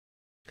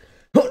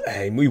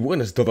Hola y muy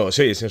buenas a todos,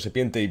 soy el señor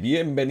Serpiente y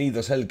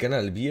bienvenidos al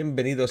canal,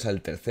 bienvenidos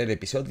al tercer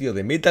episodio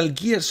de Metal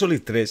Gear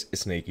Solid 3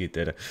 Snake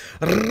Eater.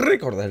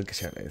 Recordad que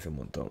se agradece un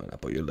montón el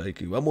apoyo y el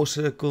like y vamos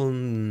a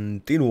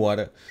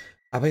continuar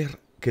a ver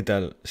qué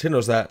tal se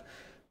nos da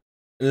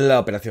la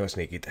operación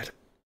Snake Eater.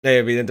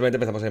 Evidentemente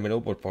empezamos en el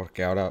menú pues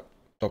porque ahora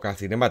toca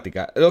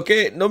cinemática. Lo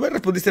que no me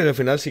respondiste al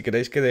final, si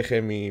queréis que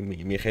deje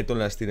mi jeto en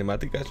las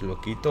cinemáticas, lo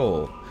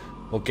quito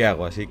o qué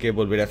hago, así que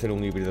volveré a hacer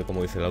un híbrido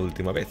como hice la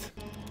última vez.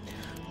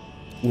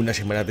 Una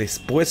semana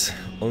después,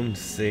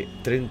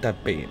 11:30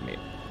 PM,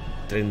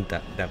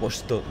 30 de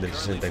agosto del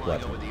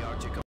 64.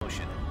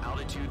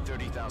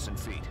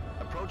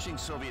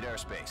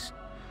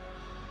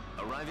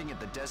 Arriving at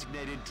the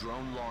designated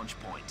drone launch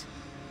point.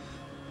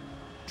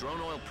 Drone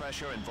oil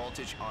pressure and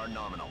voltage are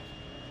nominal.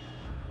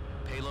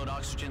 Payload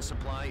oxygen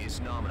supply is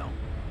nominal.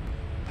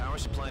 Power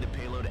supply to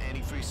payload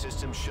antifreeze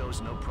system shows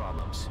no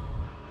problems.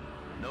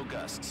 No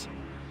gusts.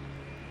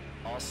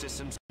 All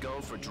systems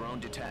go for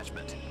drone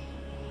detachment.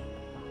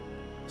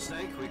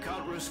 Snake, we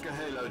can't risk a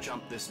halo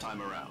jump this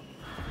time around.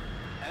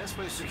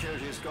 Airspace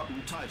security has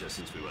gotten tighter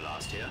since we were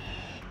last here.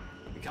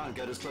 We can't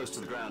get as close to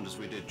the ground as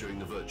we did during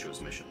the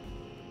Virtuous mission.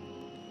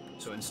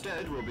 So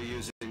instead, we'll be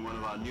using one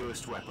of our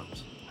newest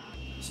weapons.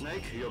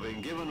 Snake, you're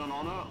being given an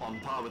honor on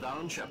par with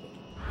Alan Shepard.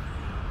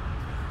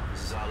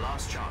 This is our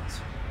last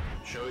chance.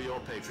 Show your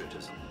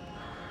patriotism.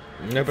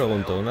 Me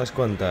pregunto, unos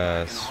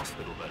cuantos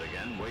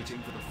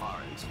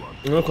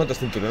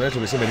cinturones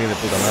hubiesen venido de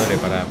puta madre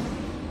para...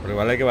 Porque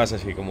vale que vas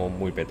así como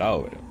muy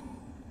petado, pero...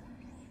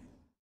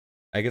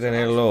 Hay que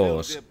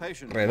tenerlos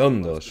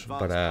redondos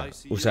para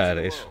usar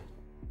eso.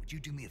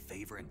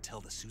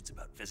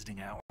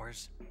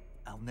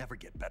 I'll never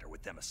get better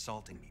with them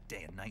assaulting me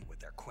day and night with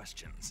their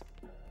questions.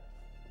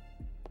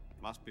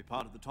 Must be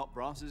part of the top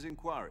brass's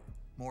inquiry.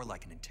 More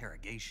like an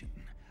interrogation.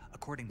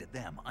 According to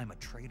them, I'm a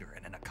traitor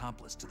and an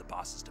accomplice to the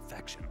boss's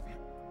defection.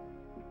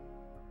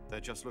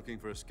 They're just looking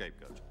for a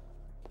scapegoat.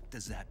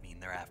 Does that mean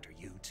they're after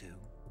you too?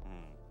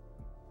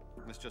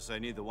 Let's just say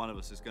neither one of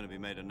us is going to be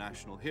made a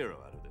national hero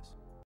out of this.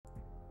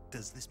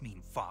 Does this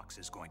mean Fox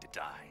is going to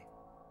die?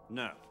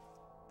 No.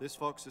 This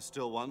Fox is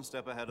still one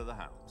step ahead of the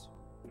hounds.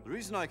 The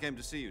reason I came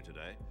to see you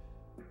today,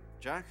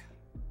 Jack,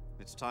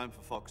 it's time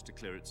for Fox to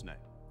clear its name.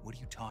 What are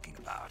you talking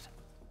about?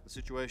 The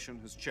situation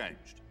has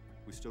changed.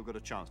 We've still got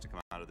a chance to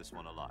come out of this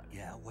one alive.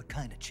 Yeah, what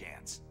kind of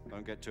chance?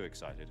 Don't get too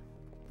excited.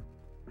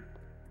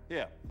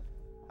 Here,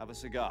 have a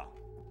cigar.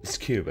 It's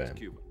Cuban. It's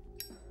Cuban.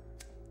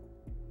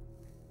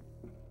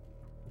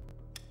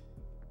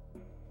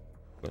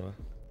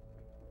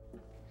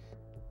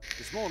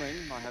 This morning,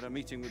 I had a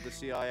meeting with the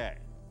CIA.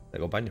 Te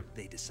acompaño.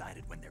 They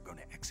decided when they're going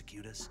to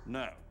execute us?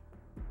 No.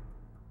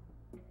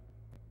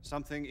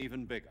 Something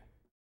even bigger.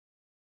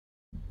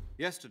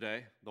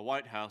 Yesterday, the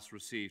White House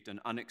received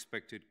an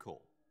unexpected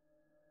call.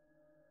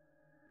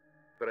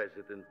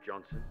 President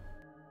Johnson?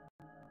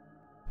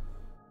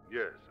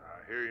 Yes,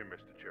 I hear you,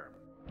 Mr. Chairman.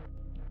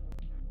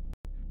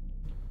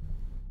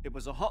 It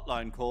was a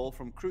hotline call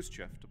from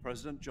Khrushchev to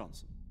President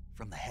Johnson.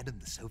 From the head of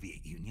the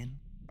Soviet Union?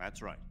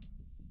 That's right.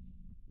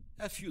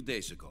 A few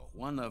days ago,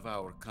 one of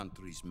our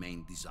country's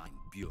main design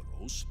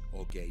bureaus,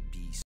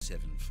 OKB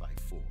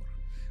 754,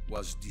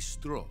 was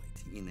destroyed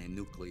in a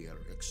nuclear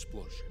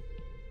explosion.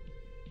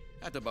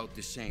 At about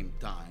the same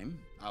time,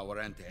 our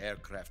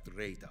anti-aircraft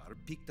radar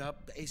picked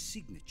up a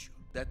signature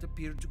that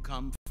appeared to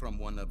come from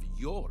one of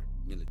your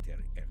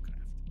military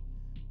aircraft.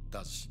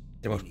 Does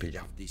any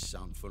of this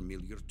sound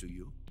familiar to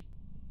you?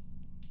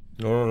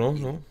 No.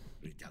 In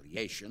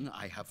retaliation,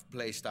 I have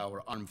placed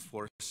our armed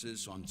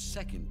forces on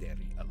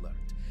secondary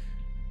alert.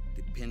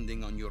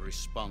 Depending on your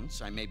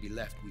response, I may be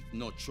left with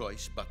no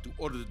choice but to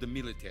order the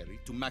military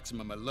to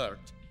maximum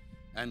alert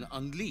and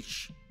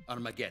unleash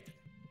Armageddon.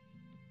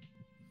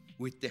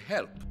 With the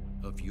help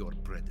of your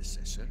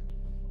predecessor,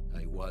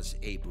 I was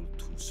able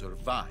to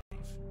survive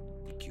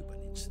the Cuban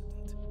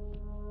incident.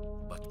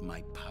 But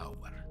my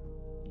power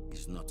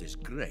is not as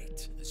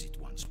great as it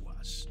once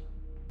was.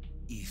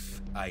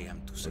 If I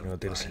am to survive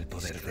this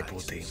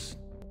crisis,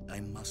 I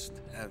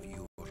must have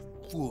your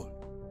full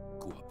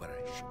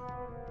cooperation.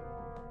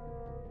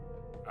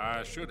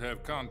 I should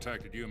have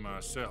contacted you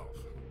myself.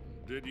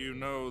 Did you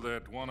know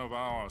that one of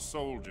our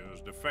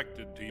soldiers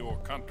defected to your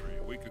country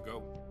a week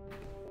ago?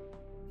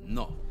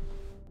 No.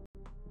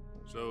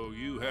 So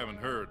you haven't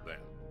heard then?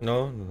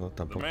 No,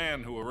 tampoco. The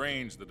man who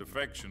arranged the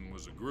defection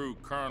was a GRU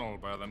colonel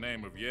by the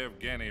name of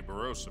Yevgeny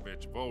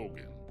Borosovich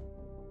Volgin.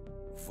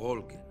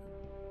 Volgin?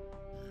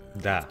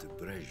 Da. The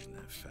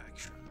Brezhnev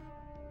faction.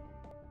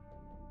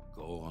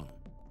 Go on.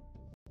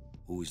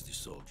 Who is the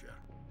soldier?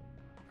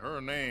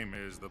 Her name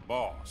is the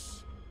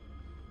Boss.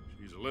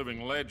 She's a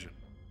living legend.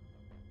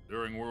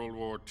 During World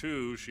War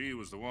II, she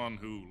was the one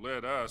who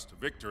led us to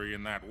victory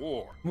in that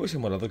war. Me hubiese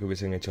molado que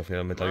hubiesen hecho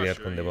final Metal Gear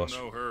con The Boss. You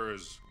know her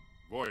as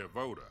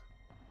Voyevoda.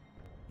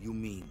 You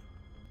mean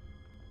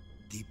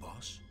the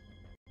Boss?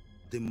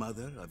 The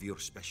mother of your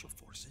special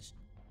forces?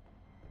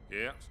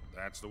 Yes,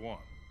 that's the one.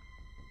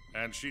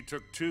 And she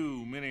took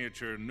 2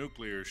 miniature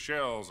nuclear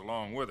shells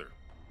along with her.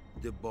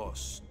 The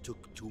boss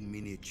took 2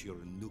 miniature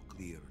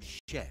nuclear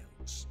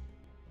shells.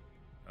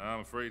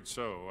 I'm afraid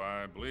so.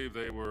 I believe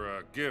they were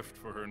a gift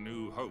for her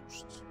new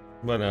hosts.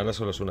 Bueno, ahora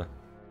solo es una.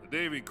 The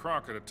Davy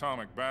Crockett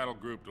Atomic Battle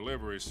Group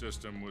delivery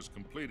system was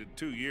completed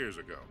 2 years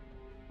ago.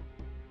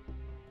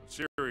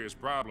 Serious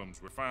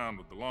problems were found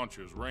with the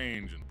launcher's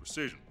range and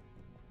precision.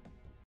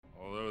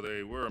 Although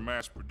they were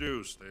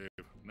mass-produced,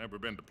 they've never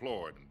been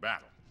deployed in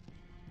battle.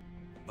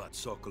 But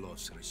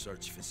Sokolov's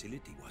research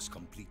facility was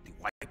completely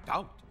wiped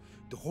out.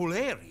 The whole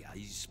area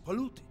is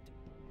polluted.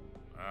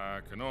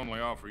 I can only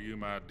offer you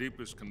my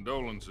deepest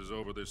condolences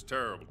over this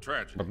terrible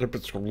tragedy.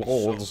 With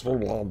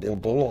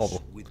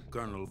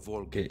Colonel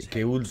Volgan's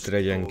Que ultra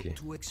yankee.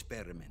 2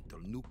 experimental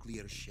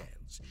nuclear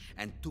shells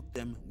and took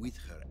them with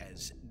her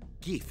as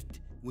gift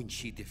when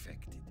she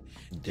defected.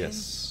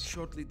 Yes. Then,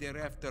 shortly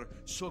thereafter,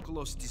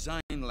 Sokolov's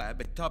design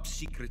lab, a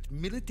top-secret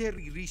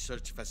military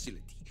research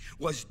facility,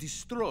 was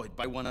destroyed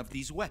by one of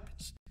these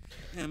weapons.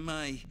 Am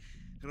I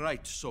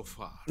right so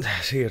far?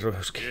 Sí,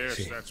 Ruski, Yes,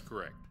 sí. that's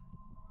correct.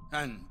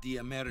 And the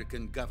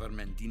American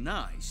government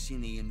denies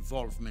any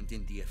involvement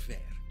in the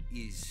affair.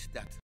 Is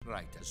that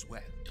right as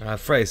well? I'm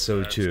afraid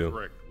so That's too.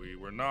 correct. We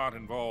were not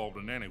involved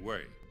in any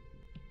way.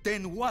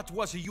 Then what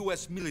was a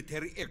U.S.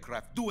 military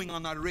aircraft doing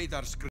on our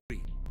radar screen?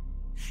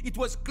 It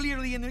was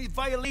clearly in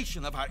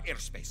violation of our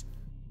airspace.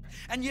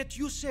 And yet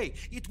you say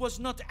it was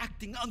not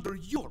acting under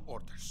your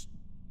orders.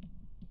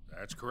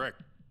 That's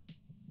correct.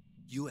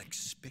 You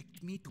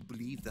expect me to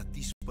believe that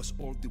this was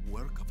all the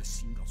work of a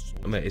single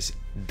soldier? Hombre, es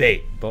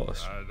de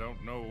boss. I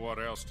don't know what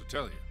else to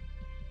tell you.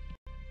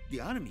 The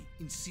army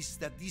insists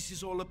that this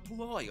is all a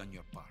ploy on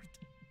your part.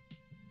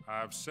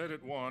 I've said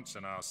it once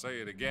and I'll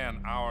say it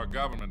again. Our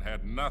government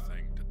had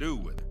nothing to do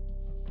with it.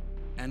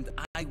 And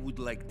I would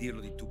like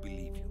dearly to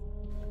believe you.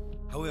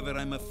 However,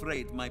 I'm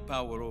afraid my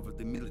power over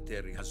the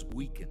military has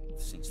weakened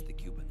since the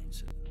Cuban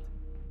incident.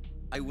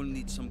 I will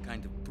need some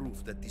kind of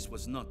proof that this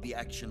was not the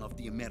action of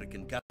the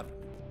American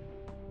government.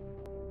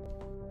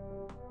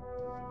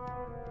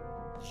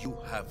 You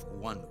have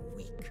 1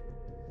 week.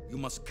 You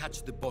must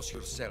catch the boss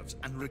yourselves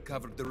and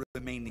recover the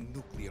remaining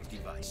nuclear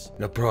device.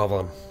 No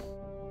problem.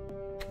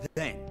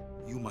 Then,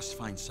 you must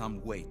find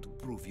some way to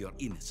prove your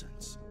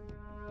innocence.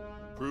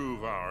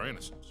 Prove our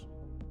innocence.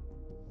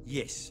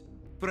 Yes,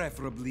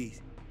 preferably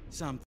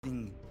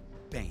something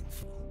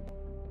painful.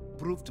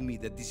 Prove to me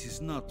that this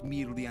is not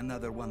merely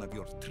another one of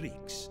your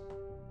tricks.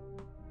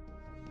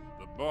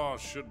 The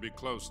boss should be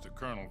close to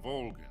Colonel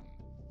Volgan.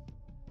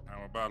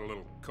 How about a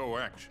little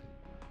co-action?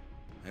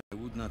 I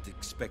would not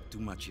expect too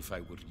much if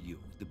I were you.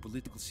 The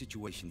political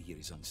situation here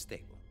is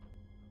unstable.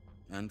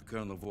 And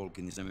Colonel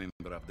Volgan is a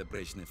member of the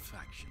Brezhnev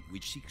faction,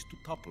 which seeks to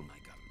topple my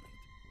government.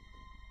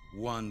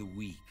 1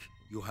 week.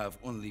 You have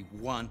only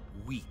 1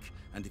 week.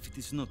 And if it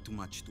is not too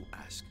much to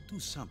ask, do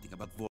something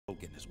about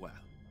Volgan as well.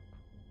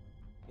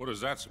 What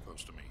is that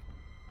supposed to mean?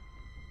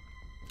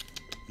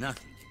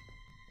 Nothing.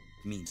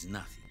 It means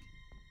nothing.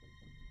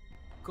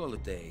 Call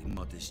it a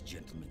modest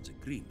gentleman's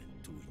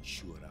agreement to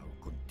ensure our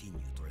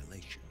continued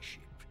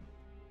relationship.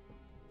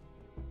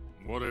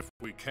 What if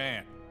we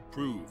can't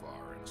prove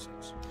our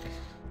innocence?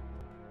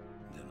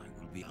 Then I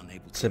will be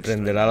unable to Se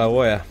restrain prenderá la you.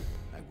 wea.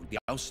 I will be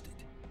ousted,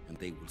 and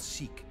they will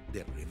seek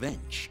their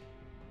revenge.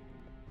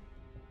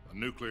 A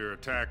nuclear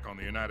attack on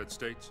the United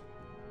States?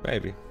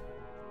 Maybe.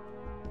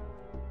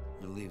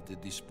 I leave the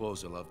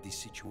disposal of this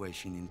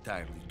situation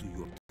entirely to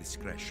your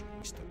discretion,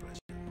 Mr.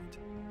 President.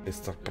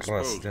 Mr.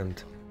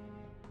 President.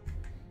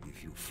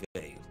 If you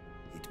fail,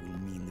 it will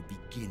mean the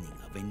beginning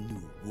of a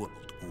new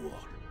world war.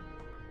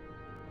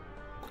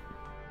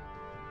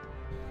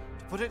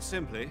 To put it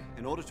simply,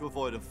 in order to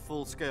avoid a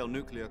full-scale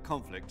nuclear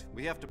conflict,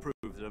 we have to prove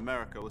that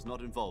America was not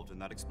involved in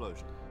that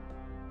explosion.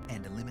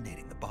 And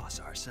eliminating the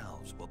boss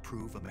ourselves will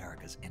prove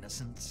America's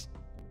innocence?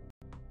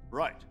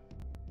 Right.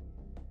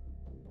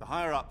 The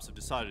higher-ups have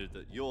decided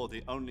that you're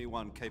the only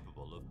one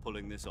capable of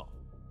pulling this off.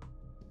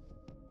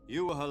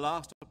 You were her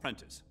last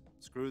apprentice.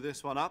 Screw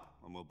this one up,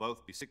 and we'll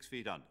both be 6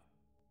 feet under.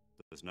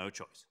 There's no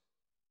choice.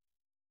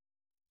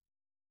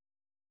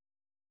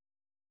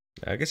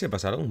 La verdad que se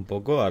pasaron un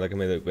poco, ahora que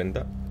me doy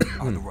cuenta.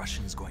 Are the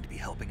Russians going to be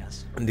helping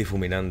us?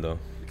 Difuminando.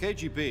 The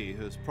KGB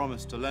has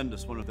promised to lend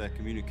us one of their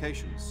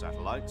communications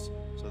satellites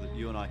so that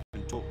you and I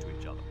can talk to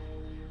each other.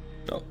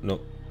 No, no.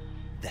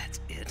 That's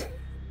it?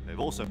 They've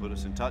also put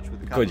us in touch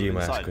with the couple of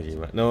Kojima, es insiders.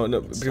 Kojima. No,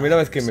 no, primera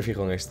vez que me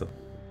fijo en esto.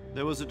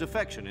 There was a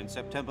defection in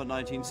September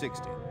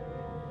 1960.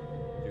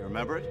 Do you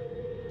remember it?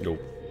 No.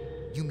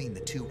 You mean the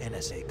 2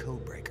 NSA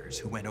codebreakers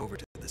who went over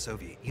to the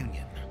Soviet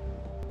Union?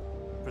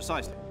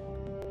 Precisely.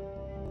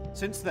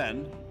 Since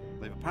then,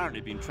 they've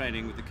apparently been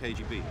training with the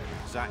KGB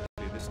for exactly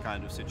this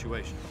kind of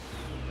situation.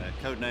 Their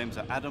code names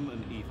are Adam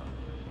and Eva.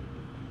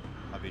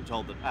 I've been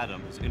told that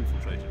Adam has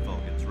infiltrated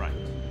Volgan's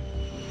ranks.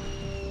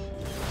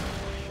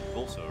 I've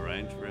also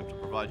arranged for him to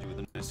provide you with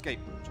an escape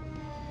route.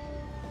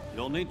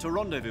 You'll need to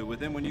rendezvous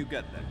with him when you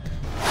get there.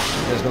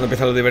 Es cuando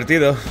empieza lo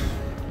divertido.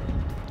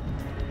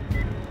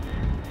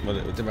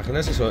 Bueno, ¿te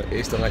imaginas eso?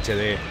 Esto en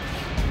HD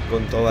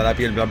con toda la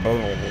piel blanca.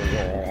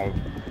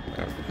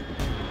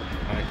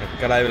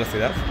 Escala de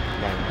velocidad.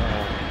 Vale,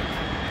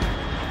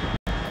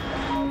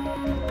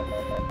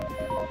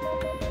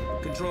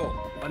 Control.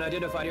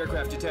 Unidentified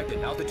aircraft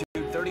detected. Altitude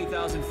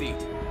 30,000 feet.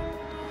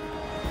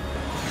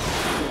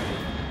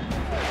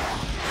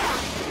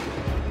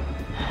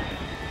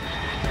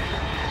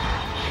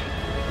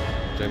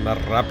 Soy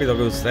más rápido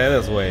que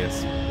ustedes,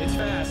 güeyes. It's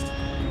fast.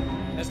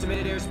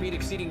 Estimated airspeed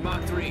exceeding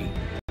Mach 3.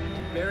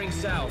 Bearing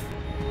south.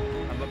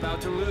 I'm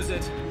about to lose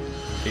it.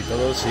 Y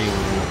todo sin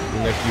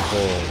un equipo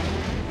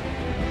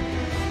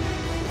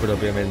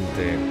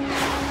propiamente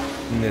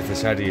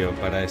necesario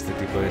para este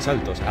tipo de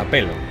saltos. A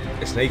pelo.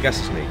 Snake as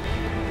Snake.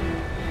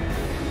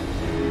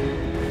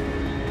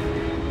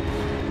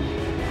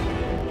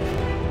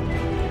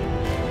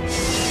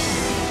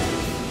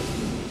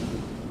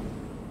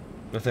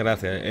 No hace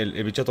gracia.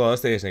 El bicho todo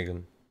este es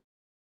Snake.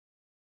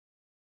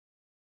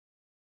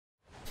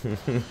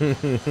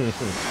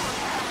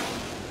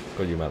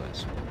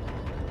 Collimadas.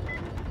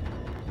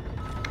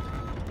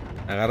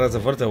 Agarras de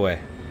fuerte, güey.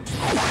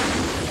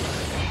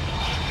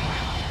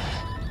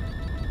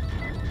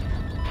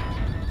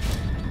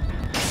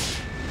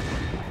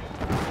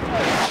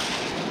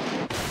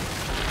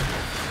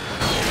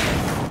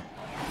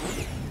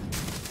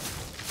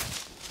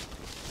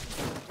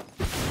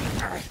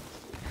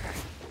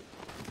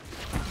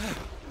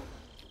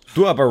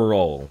 Tu upper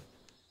roll.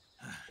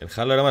 El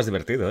Halo era más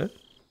divertido, ¿eh?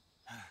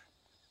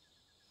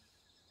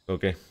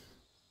 Ok.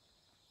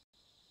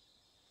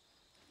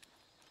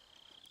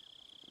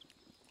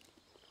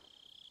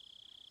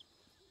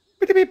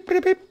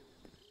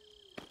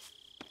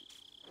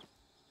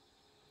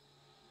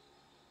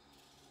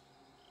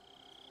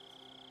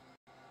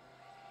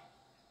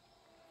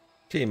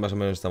 Sí, más o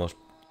menos estamos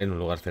en un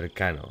lugar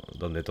cercano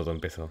donde todo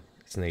empezó.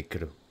 Snake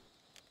Crew.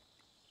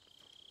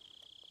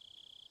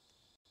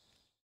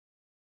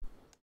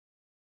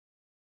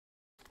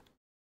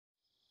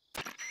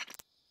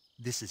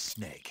 This is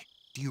Snake.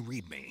 Do you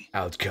read me?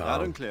 Outcome.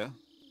 Loud and clear.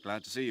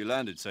 Glad to see you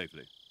landed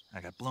safely.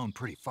 I got blown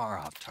pretty far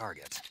off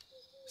target.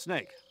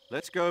 Snake,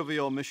 let's go over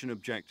your mission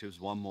objectives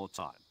one more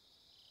time.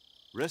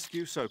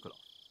 Rescue Sokolov.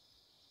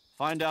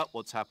 Find out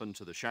what's happened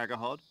to the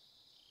Shagohod,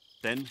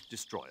 then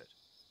destroy it.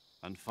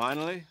 And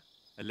finally,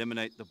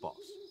 eliminate the boss.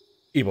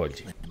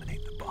 Evolve.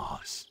 Eliminate the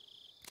boss.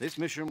 This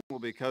mission will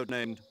be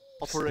codenamed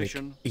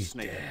Operation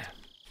Snake.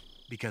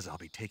 Because I'll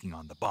be taking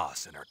on the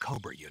boss in our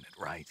Cobra unit,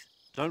 right?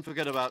 Don't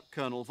forget about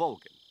Colonel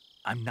Volgin.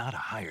 I'm not a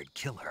hired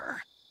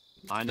killer.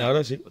 I know,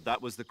 Ahora sí. but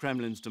that was the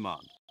Kremlin's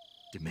demand.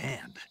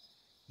 Demand?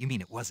 You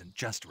mean it wasn't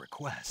just a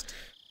request?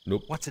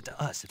 Nope. What's it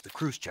to us if the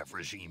Khrushchev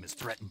regime is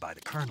threatened by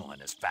the Colonel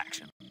and his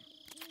faction?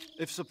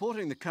 If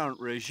supporting the current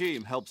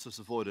regime helps us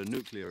avoid a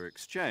nuclear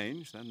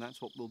exchange, then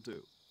that's what we'll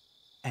do.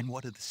 And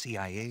what are the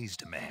CIA's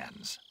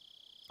demands?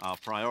 Our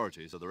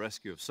priorities are the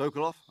rescue of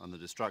Sokolov and the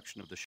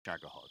destruction of the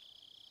Shagohod.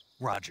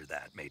 Roger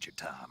that, Major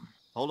Tom.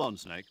 Hold on,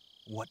 Snake.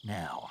 What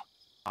now?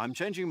 I'm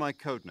changing my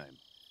codename.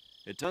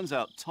 It turns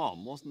out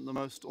Tom wasn't the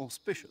most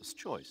auspicious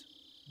choice.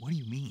 What do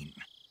you mean?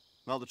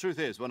 Well, the truth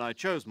is, when I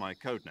chose my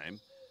codename,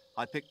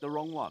 I picked the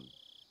wrong one.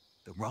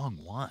 The wrong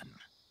one?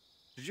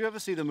 Did you ever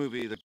see the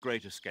movie The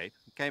Great Escape?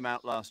 It came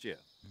out last year.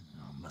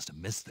 Oh, must have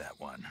missed that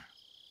one.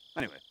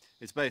 Anyway,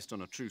 it's based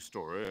on a true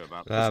story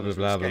about Blah, prisoners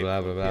blah, who blah, escaped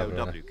blah, from blah, a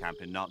blah, POW camp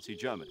in Nazi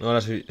Germany.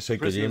 Ahora soy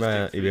Prisoners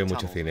Kojima dig y veo 3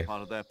 mucho tunnels cine. as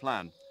part of their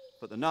plan,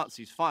 but the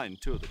Nazis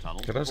find 2 of the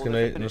tunnels. Qué raro es que before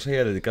they're no finished. se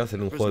haya dedicado a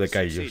hacer un juego de Prisoners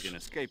kaijus. succeed in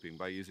escaping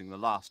by using the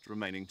last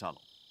remaining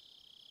tunnel.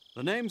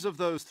 The names of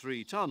those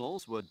 3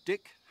 tunnels were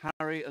Dick,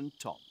 Harry, and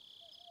Tom.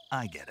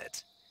 I get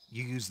it.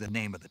 You used the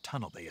name of the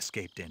tunnel they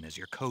escaped in as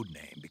your code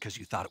name because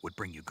you thought it would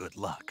bring you good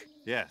luck.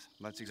 Yes,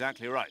 that's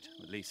exactly right.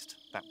 At least,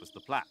 that was the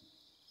plan.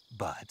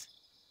 But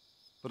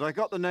But I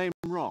got the name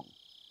wrong.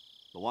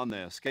 The one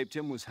they escaped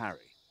in was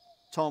Harry.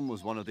 Tom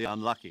was one of the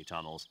unlucky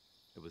tunnels.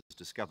 It was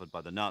discovered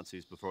by the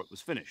Nazis before it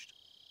was finished.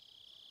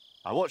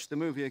 I watched the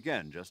movie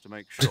again just to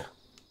make sure.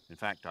 In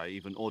fact, I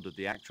even ordered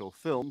the actual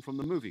film from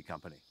the movie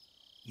company.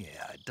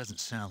 yeah, it doesn't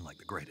sound like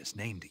the greatest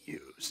name to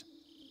use.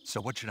 So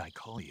what should I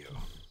call you?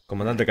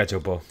 Comandante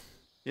Cachopo.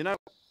 You know,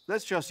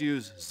 let's just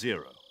use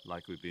Zero,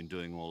 like we've been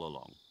doing all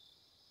along.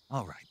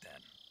 All right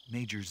then.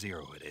 Major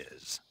Zero it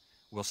is.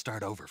 We'll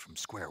start over from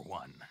square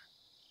one.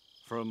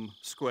 From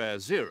square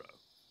 0.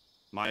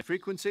 My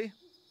frequency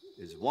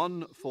is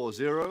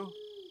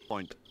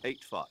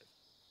 140.85.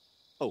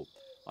 Oh,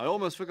 I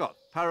almost forgot.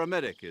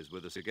 Paramedic is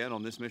with us again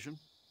on this mission.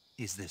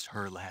 Is this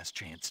her last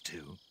chance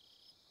too?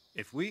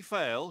 If we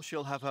fail,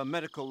 she'll have her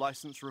medical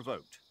license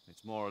revoked.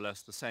 It's more or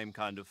less the same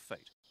kind of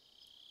fate.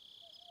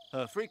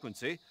 Her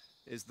frequency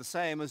is the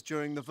same as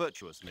during the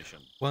Virtuous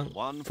mission.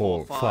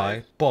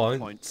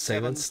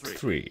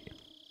 145.73.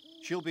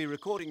 She'll be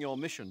recording your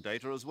mission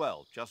data as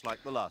well, just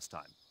like the last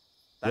time.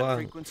 That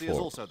frequency is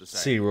also the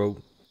same.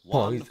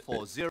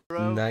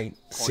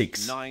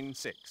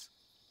 140.96.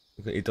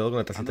 Y todo con la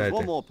And tacita there's de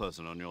one té. more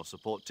person on your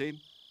support team.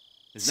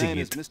 His name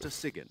is Sigint. Mr.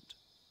 Sigint.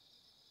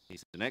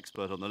 He's an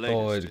expert on the O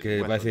latest el que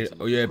in va a decir, weapons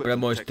and oye,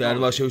 equipment pero este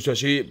arma se technology, usa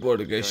así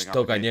porque going es up against some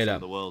tocañera.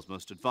 of the world's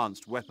most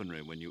advanced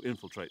weaponry when you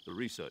infiltrate the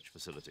research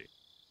facility.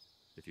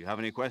 If you have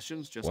any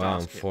questions, just One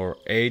ask him. for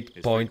His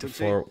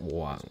frequency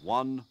 8.41. is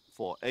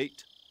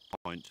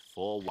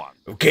 148.41.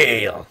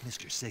 Okay.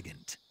 Mr.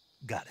 Sigint.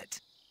 Got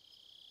it.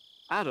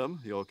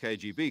 Adam, your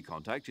KGB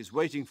contact, is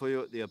waiting for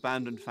you at the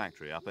abandoned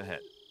factory up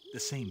ahead. The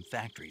same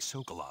factory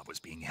Sokolov was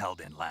being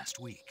held in last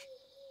week.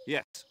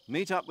 Yes,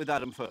 meet up with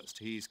Adam first.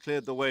 He's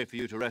cleared the way for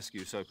you to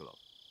rescue Sokolov.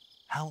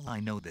 How'll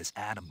I know this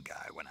Adam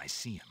guy when I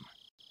see him?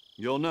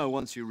 You'll know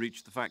once you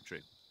reach the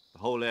factory. The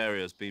whole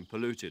area's been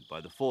polluted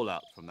by the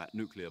fallout from that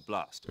nuclear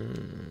blast. No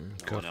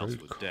one else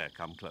would dare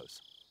come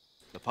close.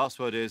 The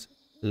password is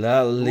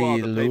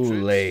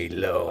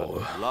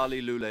Lalilulelo.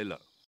 Lalilulelo.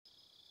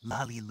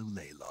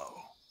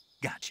 Lalilulelo.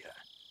 Gotcha.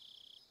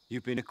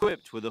 You've been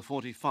equipped with a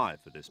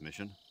 45 for this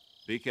mission.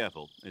 Be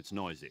careful, it's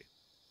noisy.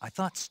 I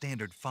thought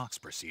standard Fox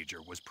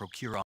procedure was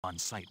procure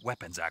on-site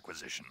weapons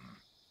acquisition.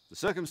 The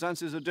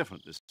circumstances are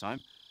different this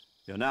time.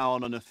 You're now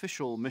on an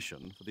official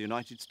mission for the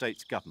United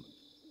States government.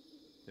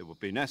 It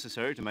would be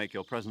necessary to make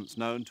your presence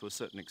known to a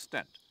certain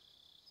extent,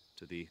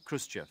 to the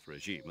Khrushchev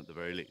regime at the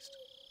very least.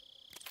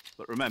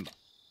 But remember,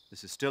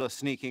 this is still a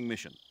sneaking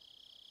mission.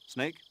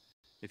 Snake,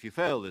 if you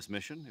fail this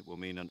mission, it will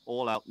mean an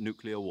all-out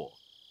nuclear war.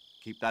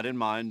 Keep that in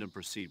mind and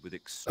proceed with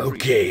extreme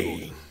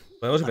Okay.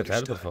 Podemos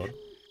empezar, por favor.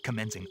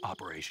 Commencing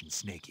Operation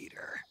Snake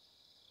Eater.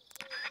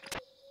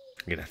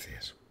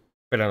 Gracias.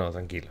 Pero no,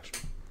 tranquilos.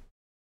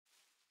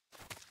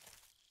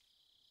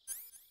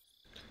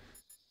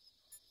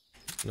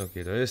 No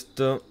quiero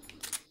esto.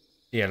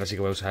 Y ahora sí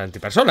que voy a usar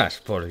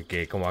antipersonas.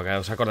 Porque como acá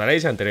os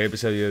acordaréis, en el anterior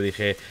episodio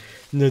dije: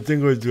 no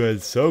tengo el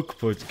DualShock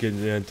porque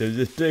en el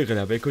anterior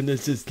grabé con el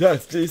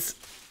Sixaxis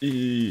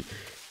y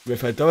me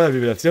faltaba la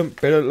vibración.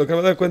 Pero lo que me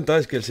he dado cuenta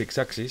es que el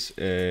Sixaxis,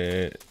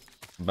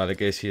 vale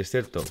que sí es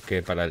cierto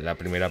que para la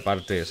primera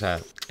parte, o sea,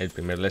 el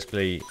primer Let's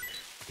Play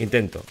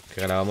intento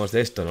que grabamos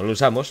de esto no lo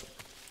usamos.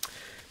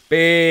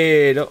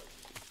 Pero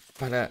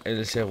para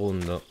el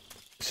segundo,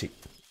 sí.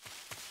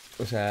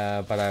 O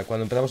sea, para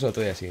cuando empezamos el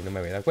otro día sí, no me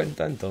había dado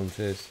cuenta,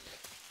 entonces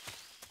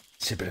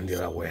se prendió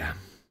la wea.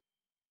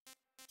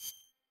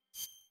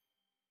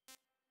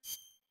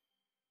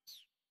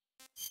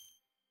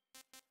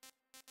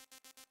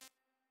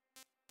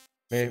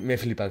 Me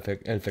flipa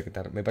el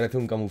fectar, me parece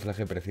un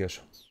camuflaje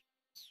precioso.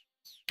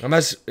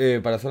 Además,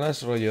 para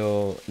zonas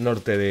rollo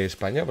norte de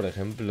España, por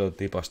ejemplo,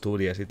 tipo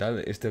Asturias y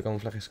tal, este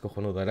camuflaje es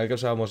cojonudo. Era el que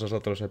usábamos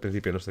nosotros al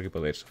principio en nuestro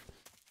equipo de Airsoft.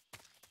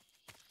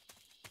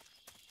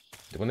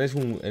 Te pones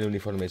el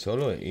uniforme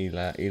solo y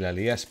la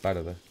lías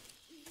parda.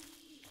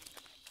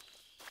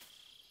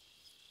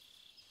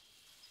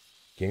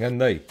 ¿Quién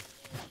anda ahí?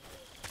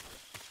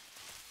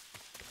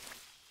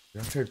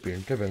 La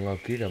serpiente, venga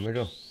aquí,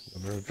 dámelo.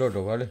 Dámelo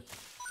todo, ¿vale?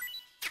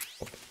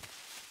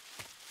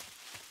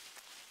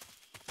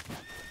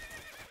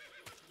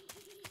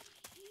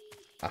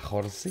 ¿A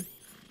Horsey?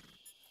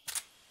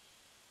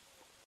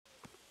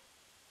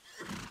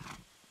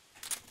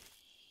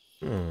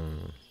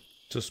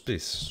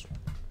 Suspicious.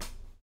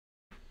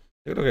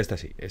 Yo creo que esta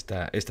sí.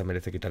 Esta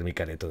merece quitar mi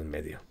careto de en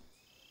medio.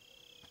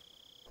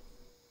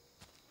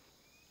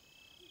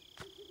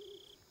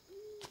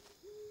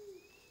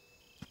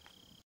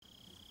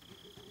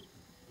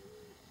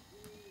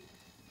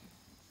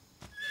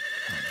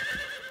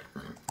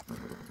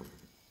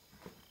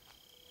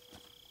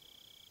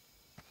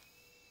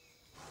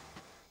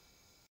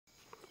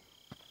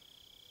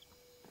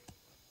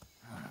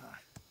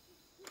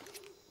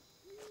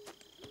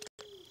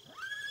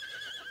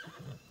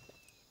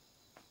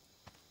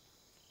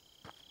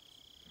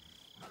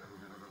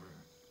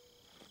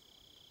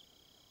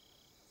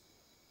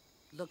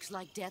 Looks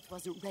like death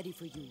wasn't ready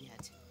for you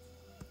yet.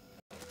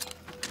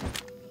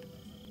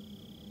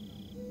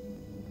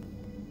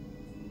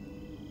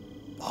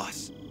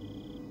 Boss.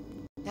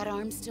 That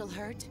arm still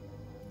hurt?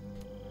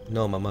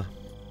 No, mamá.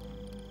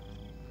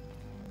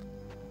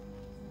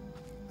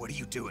 What are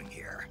you doing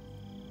here?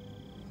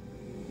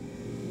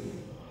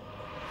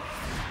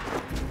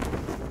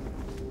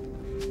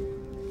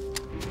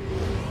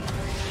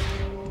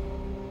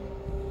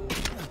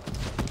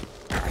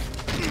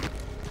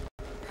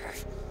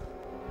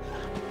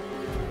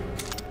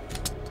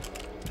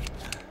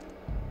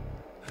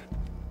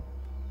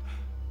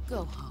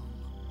 Go home.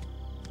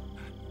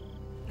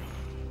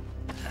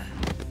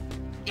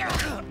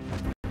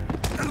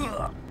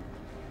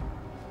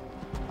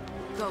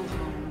 Go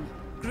home.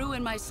 Gru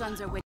and my sons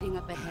are waiting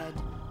up ahead.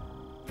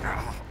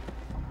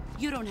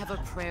 You don't have a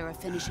prayer of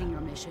finishing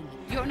your mission.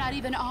 You're not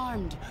even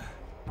armed.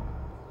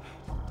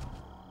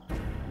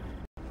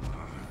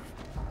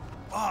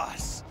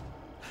 Boss.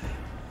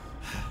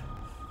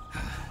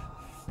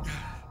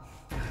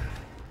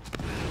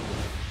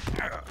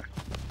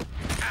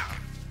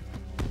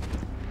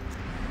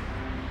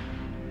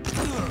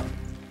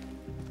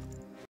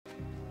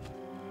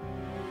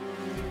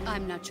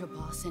 I'm not your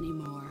boss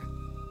anymore.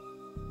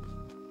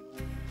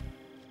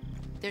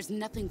 There's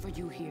nothing for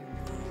you here.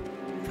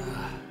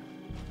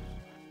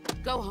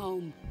 Go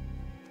home.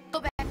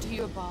 Go back to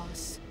your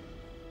boss.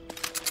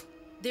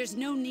 There's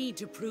no need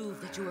to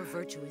prove that you are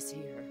virtuous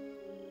here.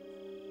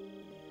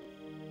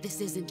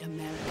 This isn't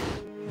America.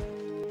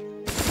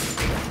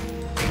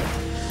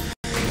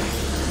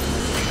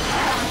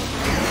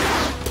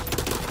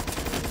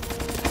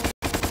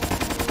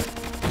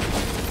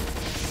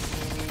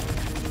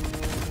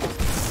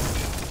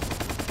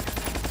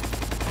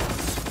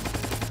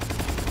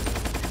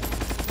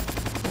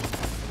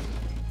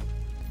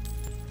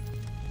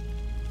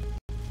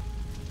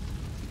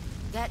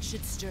 That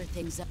should stir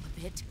things up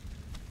a bit.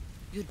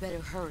 You'd better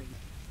hurry.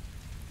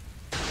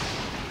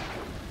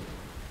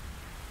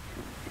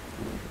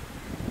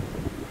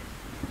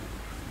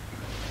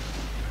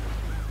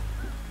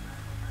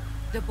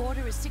 The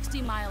border is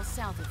 60 miles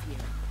south of here.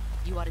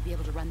 You ought to be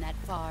able to run that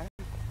far.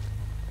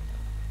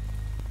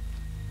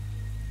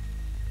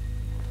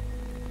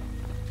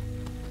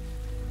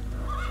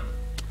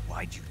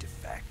 Why'd you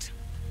defect?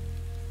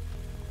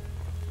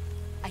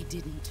 I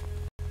didn't.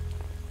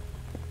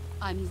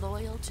 I'm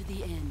loyal to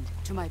the end,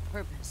 to my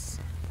purpose.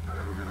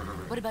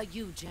 What about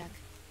you, Jack?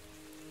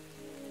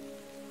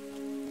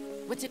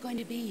 What's it going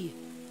to be?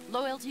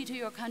 Loyalty to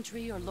your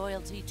country or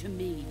loyalty to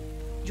me?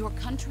 Your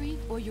country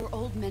or your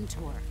old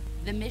mentor?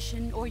 The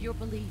mission or your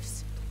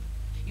beliefs?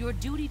 Your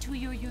duty to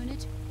your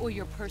unit or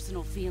your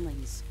personal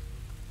feelings?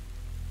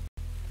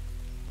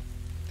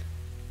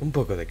 Un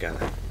poco de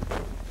cada.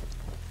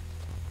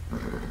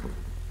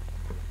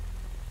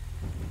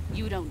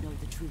 You don't know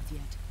the truth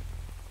yet.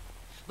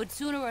 But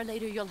sooner or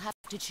later you'll have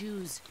to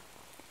choose.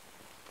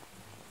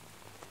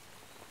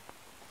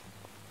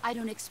 I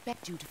don't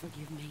expect you to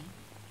forgive me.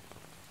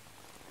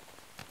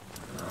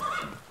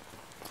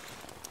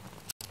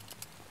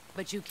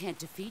 But you can't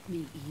defeat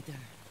me either.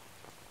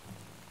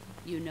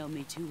 You know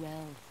me too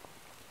well.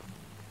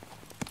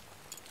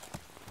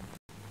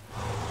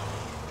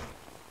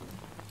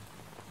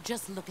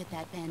 Just look at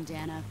that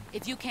bandana.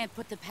 If you can't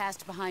put the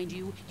past behind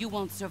you, you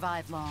won't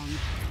survive long.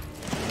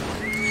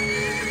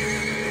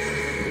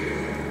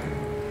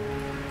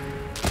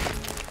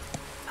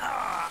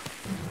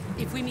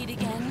 If we meet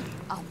again,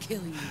 I'll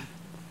kill you.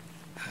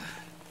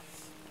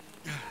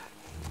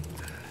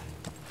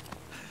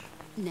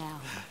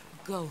 Now,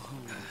 go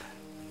home.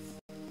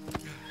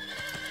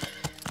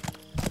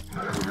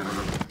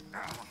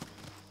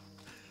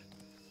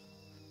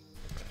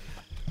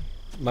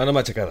 Mano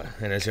machacada,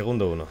 en el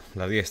segundo uno,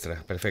 la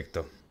diestra,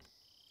 perfecto.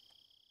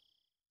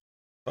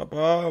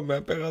 Papá, me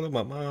ha pegado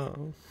mamá.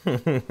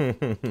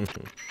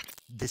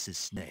 This is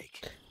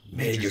Snake.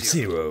 Major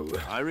Zero.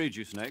 I read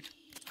you, Snake.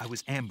 I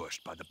was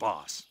ambushed by the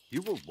boss.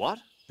 You were what?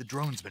 The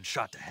drone's been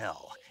shot to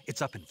hell.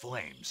 It's up in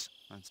flames.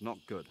 That's not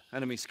good.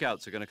 Enemy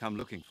scouts are going to come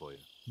looking for you.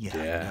 Yeah,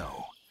 I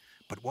know.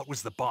 But what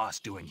was the boss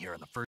doing here in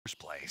the first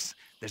place?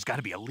 There's got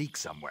to be a leak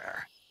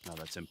somewhere. No,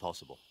 that's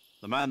impossible.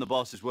 The man the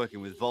boss is working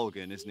with,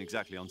 Volgin, isn't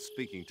exactly on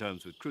speaking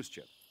terms with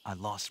Khrushchev. I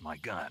lost my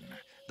gun.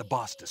 The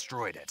boss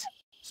destroyed it.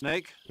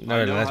 Snake, No, I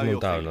lo know has how you're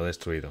montado, feeling. lo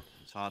destruido.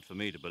 It's hard for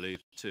me to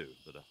believe, too,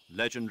 that a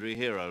legendary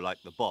hero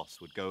like the boss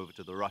would go over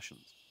to the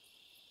Russians.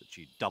 That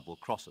she'd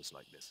double-cross us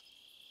like this.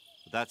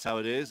 But that's how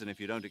it is, and if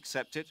you don't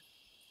accept it,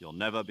 you'll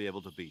never be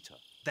able to beat her.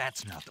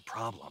 That's not the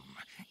problem.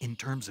 In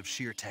terms of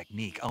sheer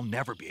technique, I'll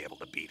never be able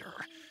to beat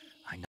her.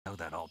 I know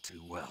that all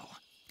too well.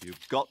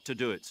 You've got to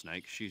do it,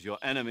 Snake. She's your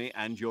enemy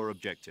and your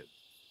objective.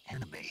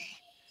 Enemy?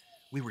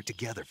 We were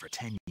together for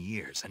 10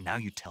 years, and now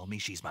you tell me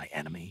she's my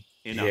enemy?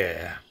 Enough.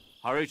 Yeah.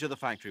 Hurry to the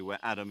factory where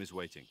Adam is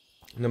waiting.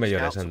 No me llores,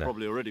 Scouts have anda.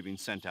 probably already been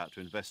sent out to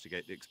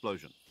investigate the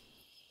explosion.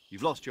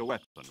 You've lost your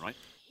weapon, right?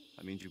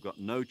 That means you've got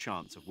no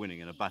chance of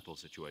winning in a battle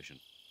situation.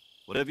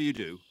 Whatever you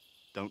do,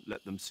 don't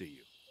let them see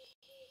you.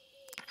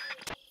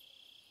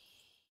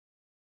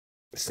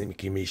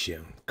 Sneaky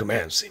Mission,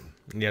 commencing.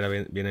 Y ahora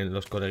vienen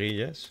los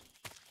coleguillas.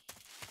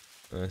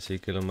 Así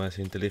que lo más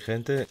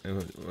inteligente,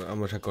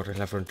 vamos a correr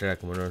la frontera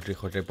como nos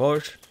dijo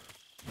Repos.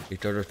 Y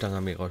todos están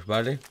amigos,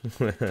 ¿vale?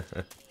 HQ.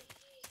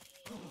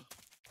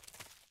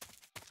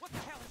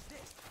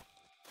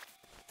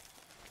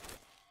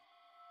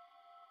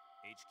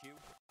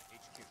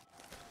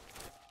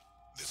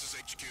 This is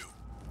HQ.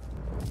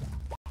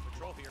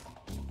 Patrol here.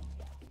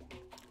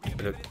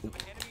 Pero,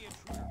 Enemy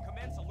intruder.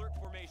 Commence alert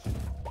formation.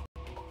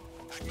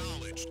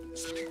 Acknowledged.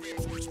 Sending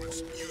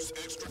reinforcements. Use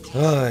extra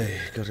ay,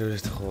 qué horrible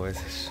este juego a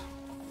veces.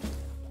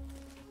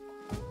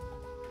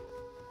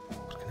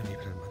 ¿Por qué no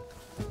vibra el mando?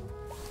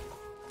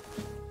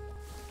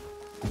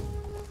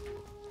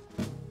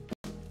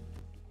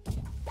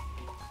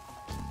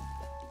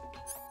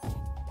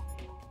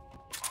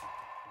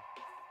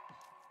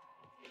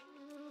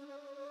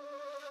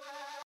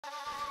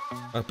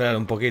 Vamos a esperar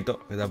un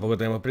poquito, que tampoco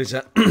tenemos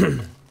prisa.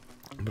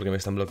 Porque me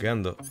están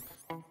bloqueando.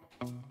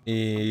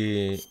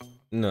 Y...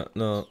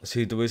 No,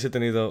 si tuviese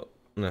tenido...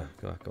 No,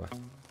 que va.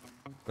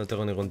 No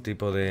tengo ningún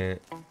tipo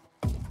de...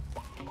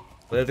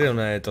 Podría tirar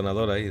una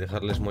detonadora y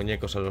dejarles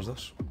muñecos a los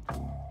dos.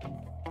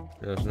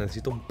 Pero los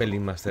necesito un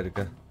pelín más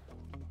cerca.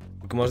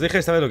 Y como os dije,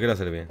 esta vez lo quiero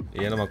hacer bien.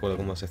 Y ya no me acuerdo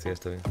cómo se hacía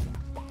esto bien.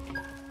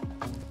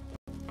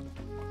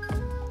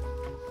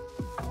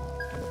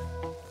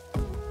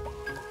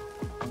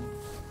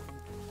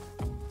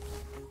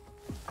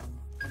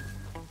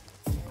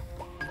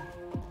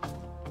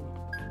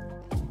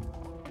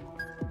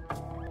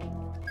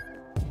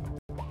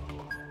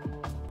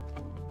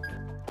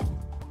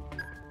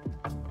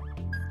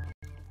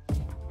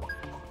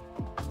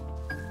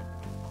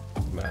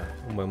 Vale,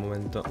 un buen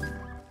momento.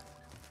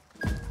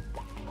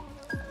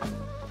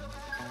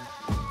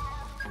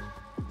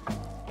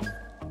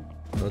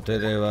 No te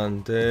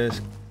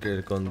levantes, que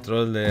el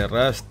control de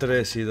arrastre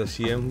ha sido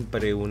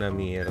siempre una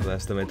mierda.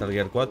 Este Metal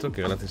Gear 4,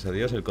 que gracias a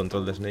Dios el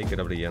control de Snake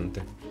era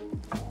brillante.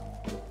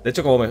 De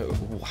hecho, como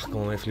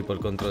me flipo el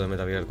control de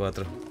Metal Gear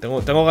 4.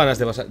 Tengo ganas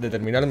de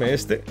terminarme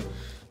este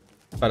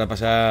para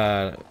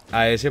pasar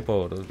a ese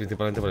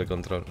principalmente por el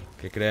control.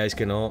 Que creáis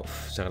que no,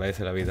 se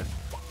agradece la vida.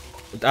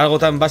 Algo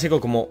tan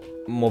básico como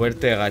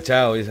moverte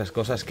agachado y esas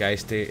cosas que a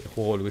este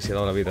juego le hubiese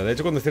dado la vida. De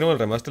hecho, cuando hicieron el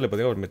remaster le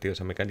podían haber metido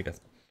esas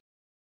mecánicas.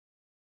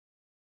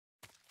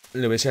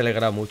 Le hubiese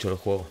alegrado mucho el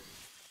juego.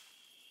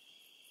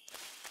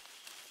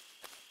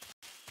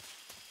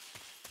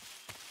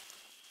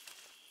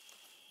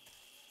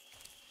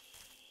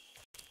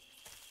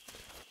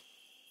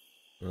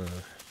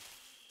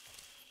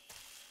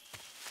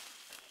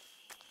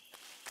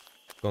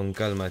 Con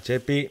calma,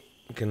 Chepi,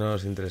 que no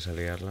nos interesa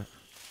liarla.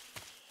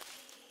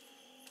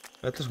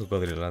 Esto es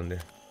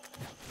Cocodrilandia.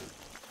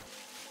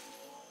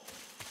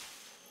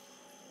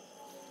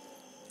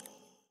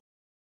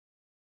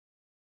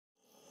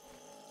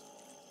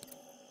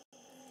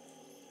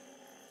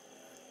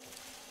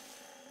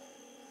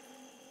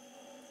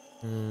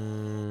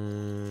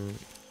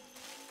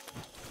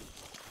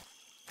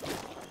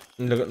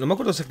 No me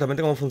acuerdo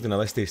exactamente cómo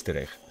funcionaba este easter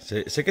egg.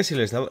 Sé que si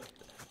les daba...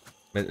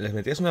 ¿Les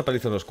metías una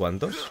paliza a unos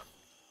cuantos?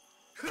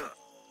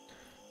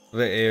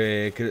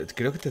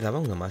 Creo que te daba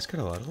una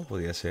máscara o algo,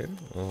 podía ser.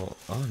 No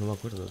me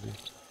acuerdo, tío.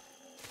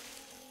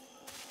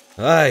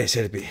 Ay,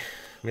 Serpi.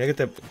 Mira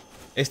que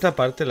esta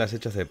parte la has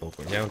hecho hace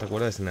poco. Ya no te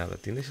acuerdas de nada.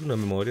 Tienes una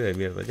memoria de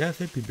mierda. Ya,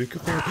 Serpi, ¿qué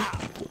juego?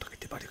 Puta que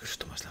te parió, que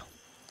esto me has dado.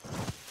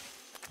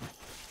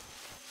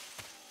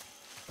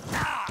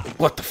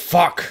 What the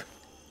fuck?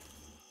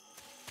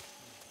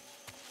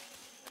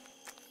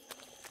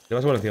 Te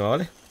vas por encima,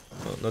 ¿vale?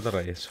 No te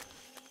rayes.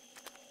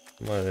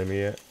 Madre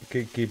mía,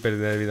 qué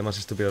pérdida de vida más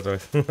estúpida otra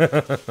vez.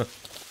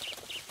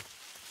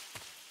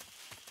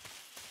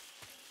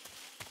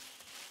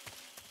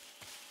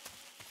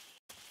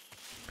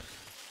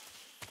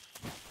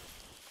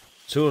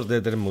 Sur de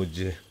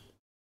Termuge.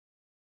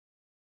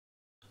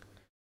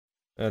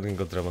 A ver qué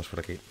encontramos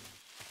por aquí.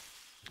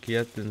 Aquí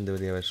ya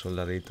debería haber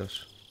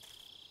soldaditos.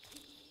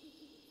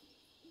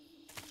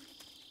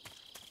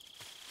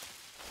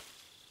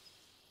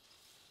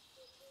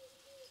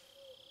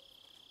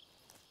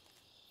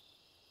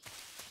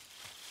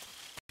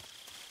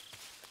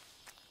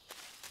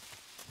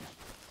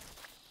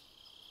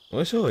 ¿O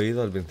eso he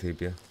oído al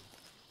principio?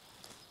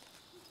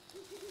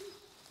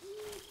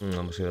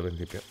 No hemos ido al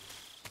principio.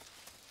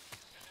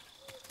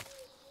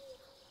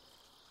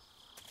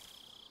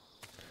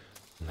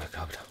 Una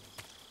cabra.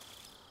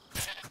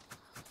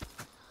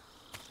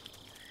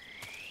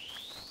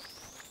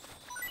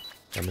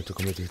 Dame tu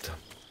comidita.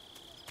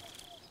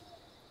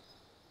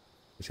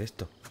 ¿Qué es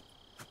esto?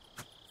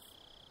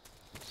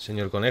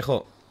 Señor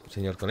conejo.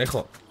 Señor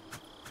conejo.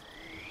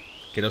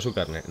 Quiero su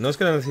carne. No es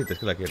que la necesites,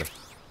 que la quiero.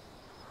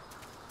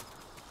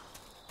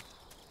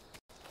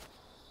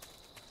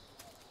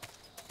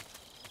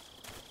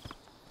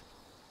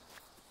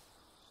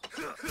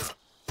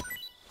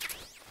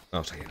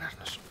 Vamos a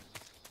llenarnos.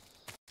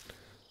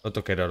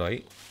 Otro queroro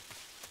ahí.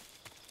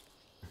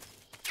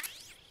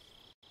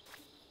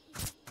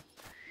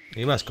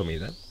 Y más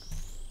comida.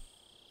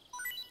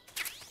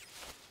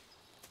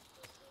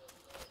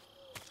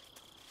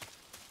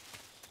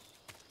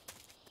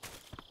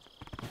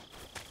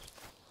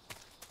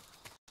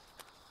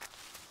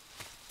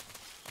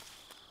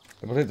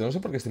 Por cierto, no sé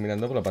por qué estoy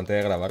mirando por la pantalla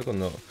de grabar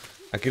cuando...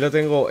 Aquí lo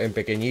tengo en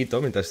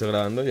pequeñito mientras estoy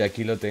grabando y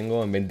aquí lo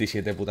tengo en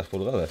 27 putas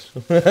pulgadas.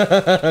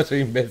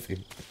 Soy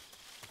imbécil.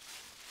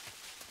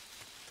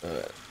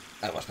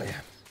 Vamos para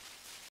allá.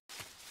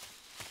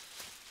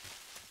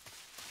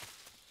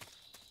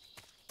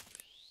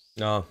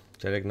 No,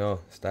 Select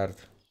no, start.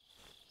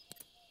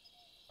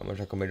 Vamos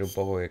a comer un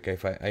poco que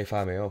hay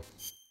fame, oh.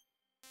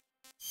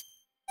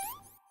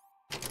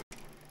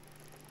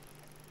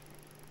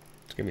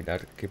 Es que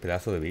mirad qué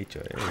pedazo de bicho,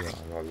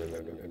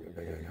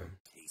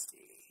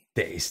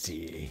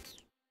 Tasty.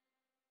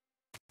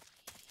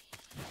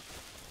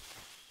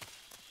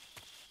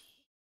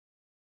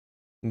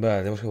 Vale,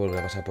 tenemos que volver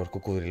a pasar por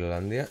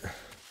Cocodrilandia.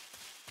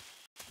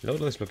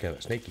 Logro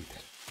desbloqueado, Snake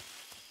Eater.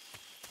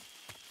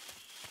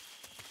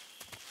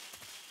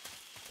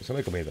 Eso me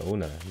he comido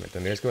una. Me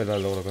tendríais que haber dado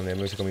el logro cuando ya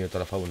me hubiese comido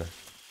toda la fauna.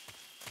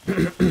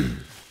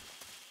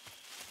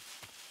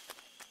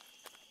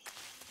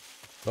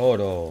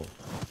 ¡Oro!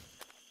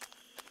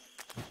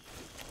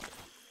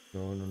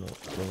 No.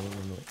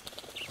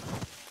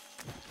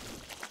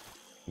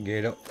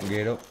 Guero.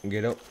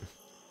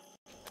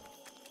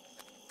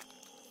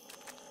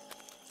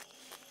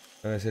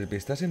 A ver, Serpi,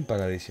 estás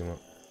empanadísimo.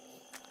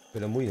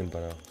 Pero muy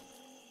empanado.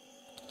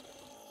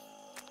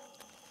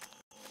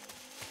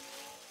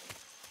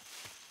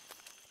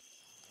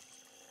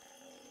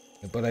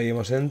 Y por ahí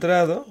hemos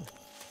entrado.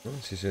 ¿No?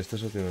 Sí, esto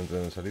es tiene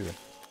entrada y salida.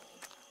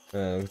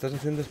 Lo que estás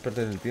haciendo es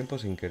perder el tiempo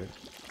sin querer.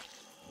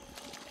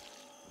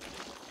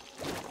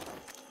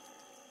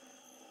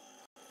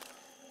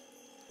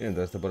 Y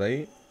entraste por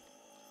ahí.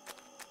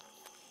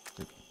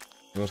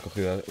 hemos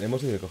cogido.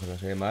 Hemos debido coger, no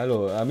sé, mal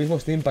o... Ahora mismo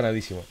estoy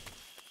empanadísimo.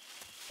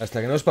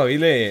 Hasta que no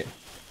espabile,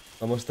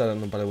 vamos a estar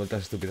dando un par de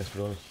vueltas estúpidas,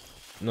 pero bueno,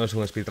 no es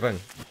un speedrun.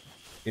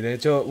 Y de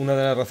hecho, una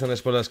de las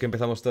razones por las que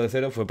empezamos todo de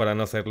cero fue para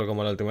no hacerlo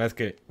como la última vez,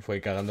 que fue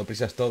cagando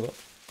prisas todo.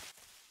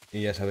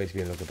 Y ya sabéis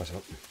bien lo que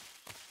pasó.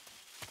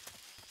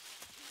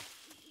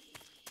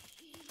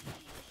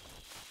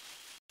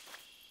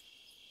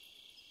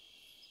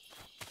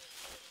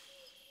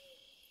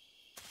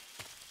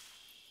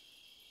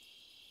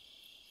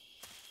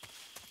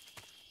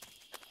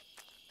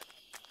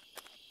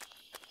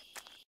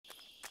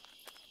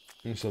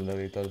 Un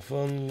soldadito al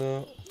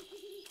fondo.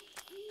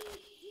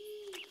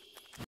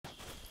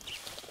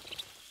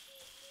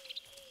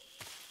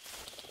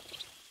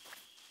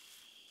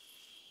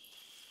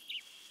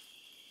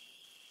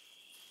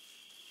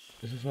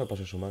 Esos son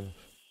pasos humanos.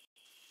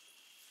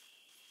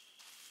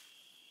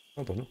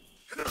 No, pues no.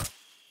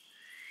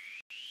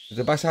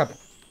 Te pasa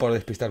por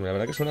despistarme. La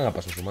verdad que suenan a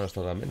pasos humanos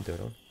totalmente,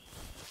 bro.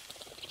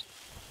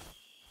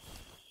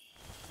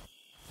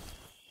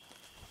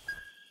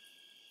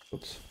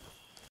 Ups.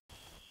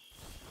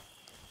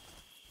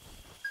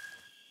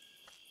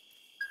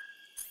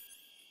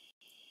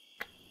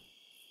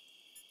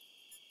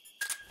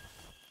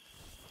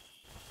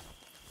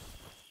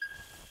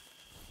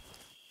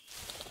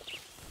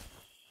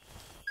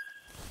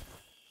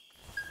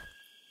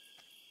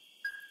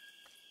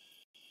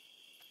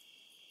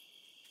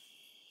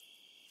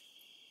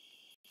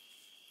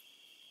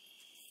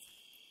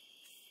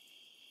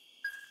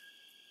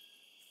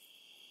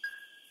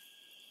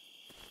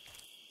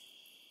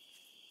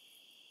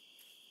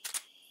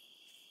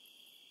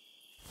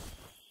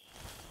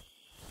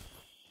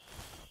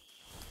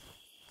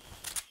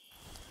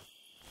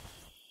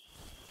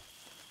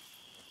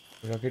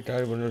 Hola, ¿qué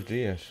tal? Buenos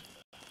días.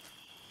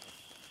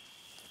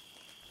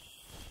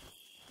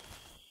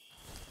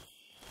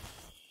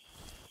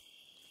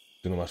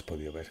 Tú no me has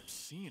podido ver.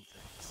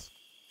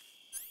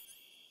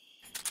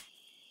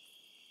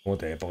 Como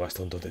te pongas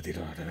tonto, te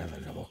tiro una granada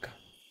en la boca.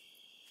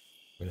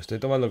 Me lo estoy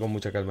tomando con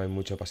mucha calma y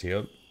mucha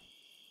pasión.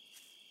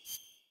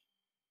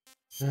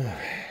 A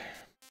ver.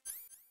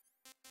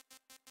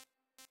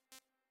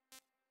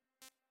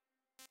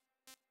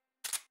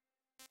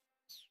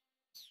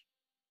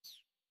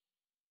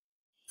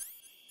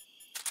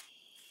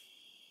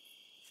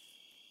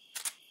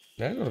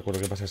 No recuerdo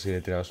qué pasa si le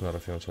tirabas una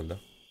ración a un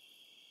soldado.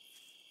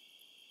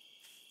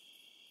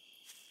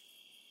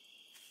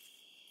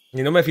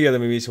 Y no me fío de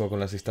mí mismo con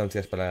las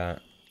distancias para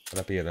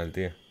pillar al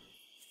tío.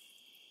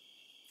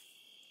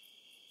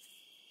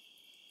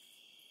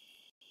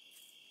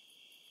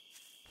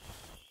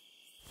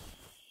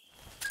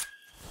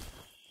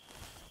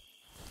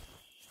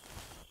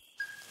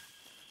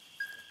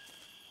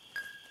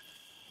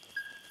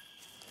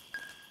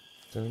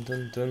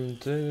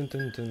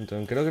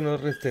 Creo que no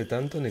resté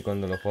tanto ni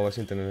cuando lo jugaba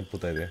sin tener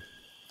puta idea.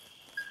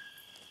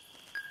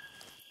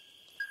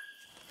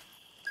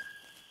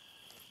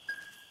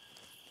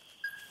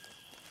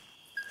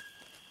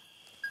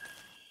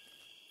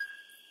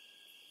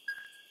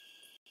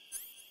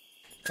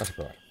 Vamos a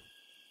probar.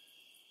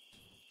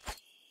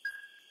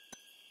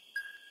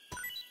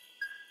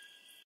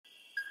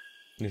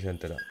 Ni se ha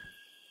enterado.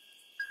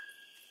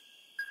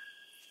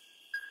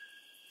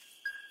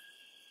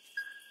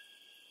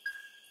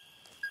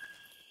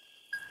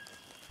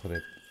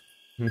 Joder.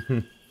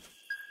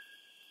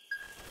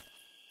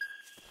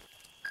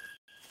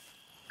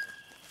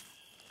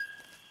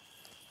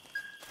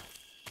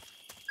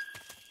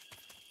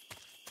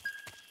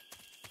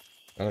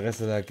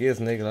 Lárgase de aquí,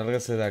 Snake,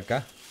 lárgase de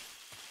acá.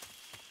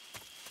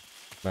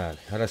 Vale,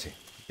 ahora sí.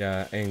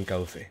 Ya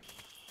encaucé.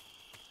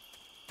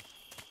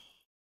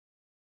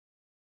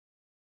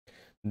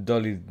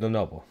 Dolly, de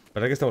nuevo.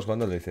 ¿Para qué estamos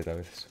jugando al DZ a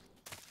veces?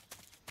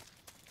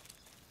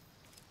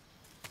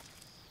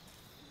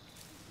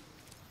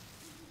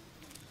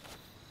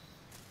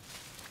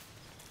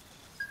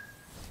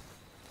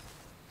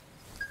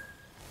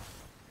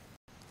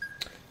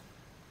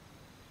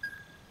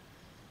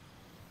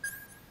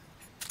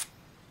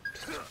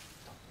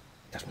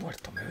 Estás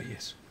muerto, ¿me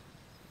oyes?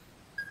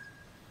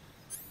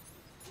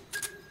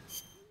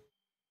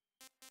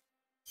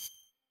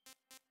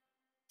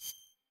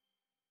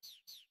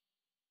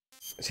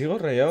 Sigo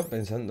rayado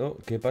pensando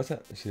qué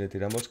pasa si le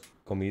tiramos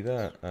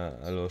comida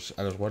a los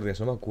guardias.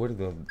 No me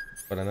acuerdo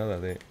para nada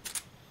de...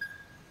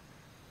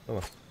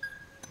 Toma.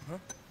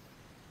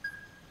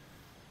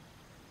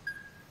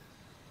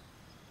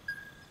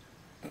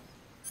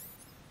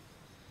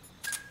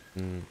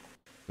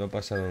 No ha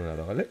pasado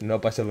nada, ¿vale? No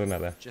ha pasado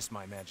nada.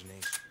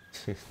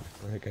 Me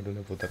va a caer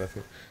una puta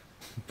ración.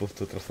 Un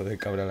puto trozo de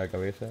cabra en la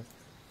cabeza.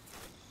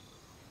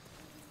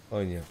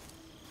 Coño.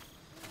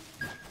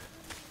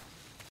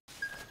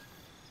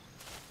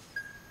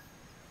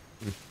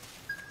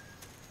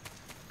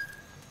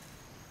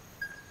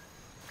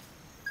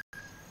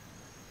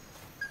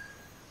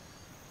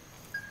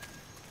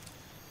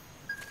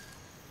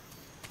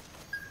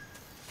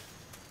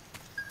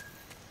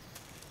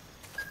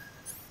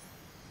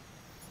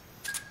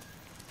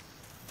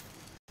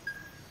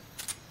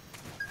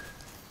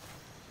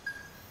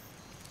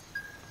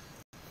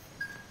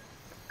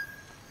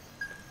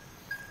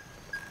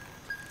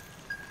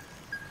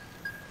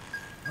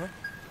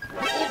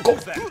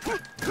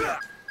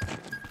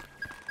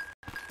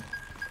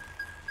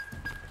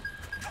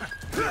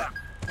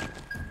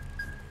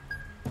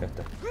 Ya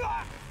está.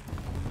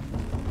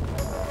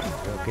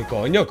 ¿Pero qué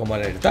coño? ¿Cómo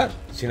alertar?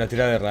 ¿Sin una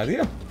tira de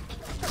radio?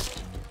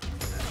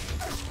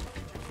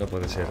 No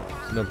puede ser,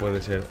 no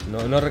puede ser.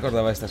 No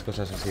recordaba estas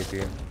cosas así,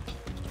 tío.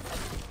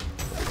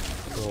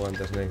 ¿Cómo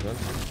aguanta Snake, no?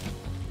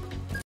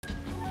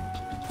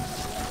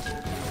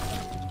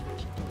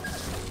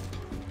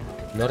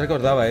 No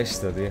recordaba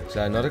esto, tío. O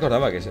sea, no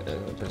recordaba que...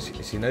 pero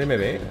si nadie me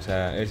ve, o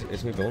sea,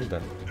 es mi pregunta.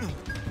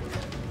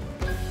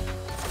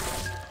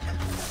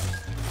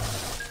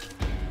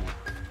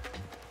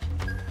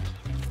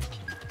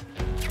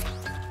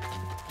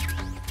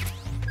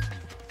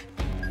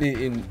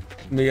 Y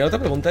mi otra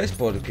pregunta es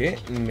 ¿por qué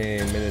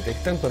me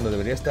detectan cuando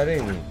debería estar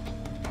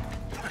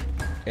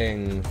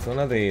en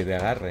zona de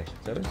agarre,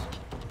 ¿sabes?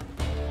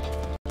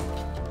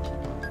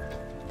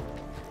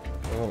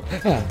 Oh.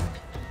 ¡Ah!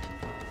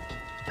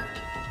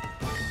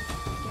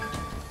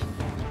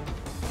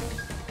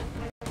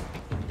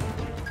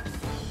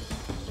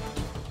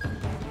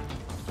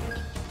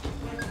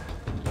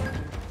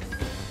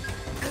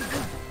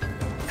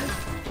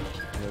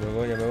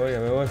 Ya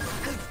me voy.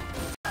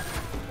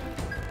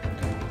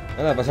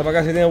 Nada, pasa para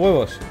acá si tiene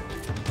huevos.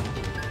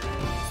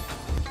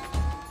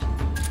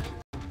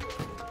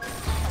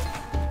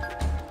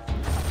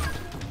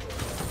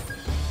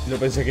 No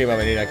pensé que iba a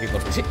venir aquí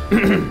porque sí.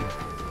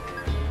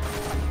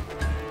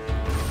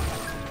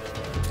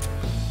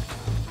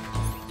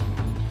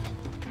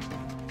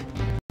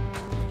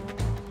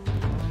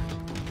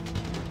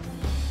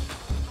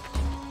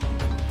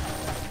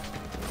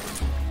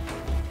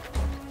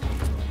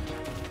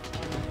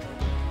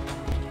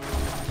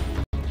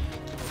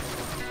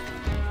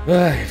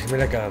 Ay,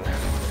 primera cagada.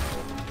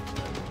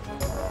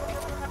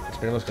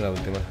 Esperemos que la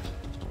última.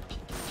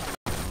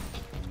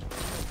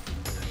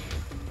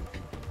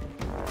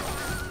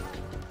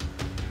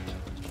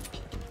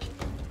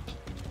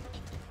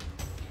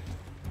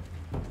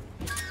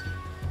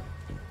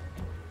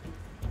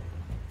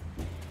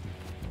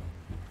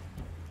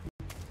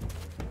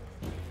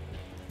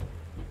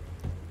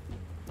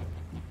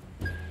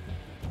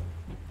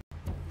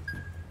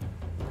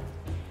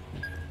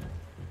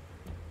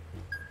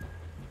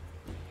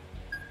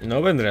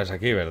 No vendrás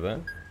aquí, ¿verdad?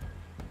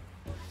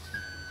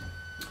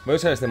 Voy a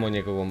usar este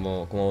muñeco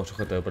como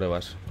sujeto de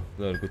pruebas.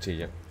 Lo del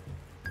cuchillo.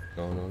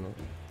 No.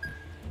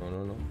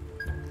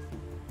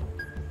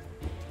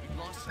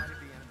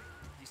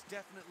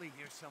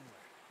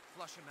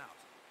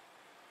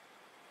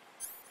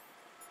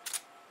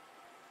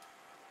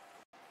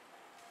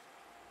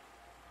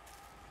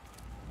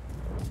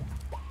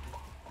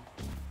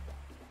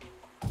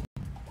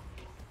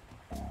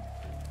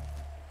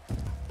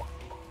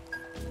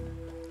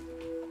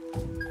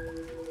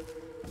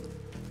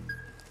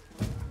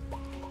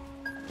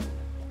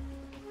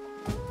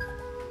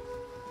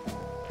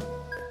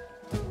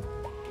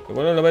 Lo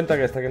bueno el 90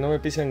 que hasta que no me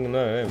pisen no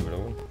me ven, pero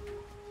bueno.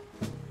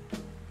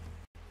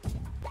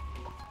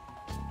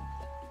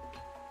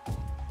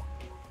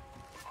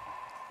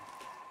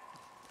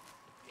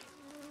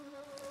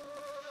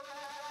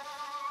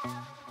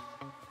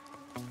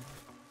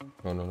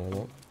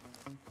 No.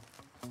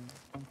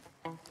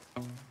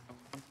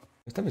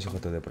 ¿Está mi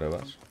sujeto de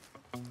pruebas?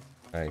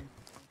 Ahí.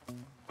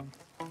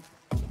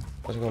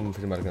 Vamos a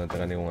confirmar que no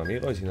tenga ningún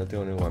amigo y si no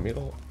tengo ningún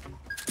amigo...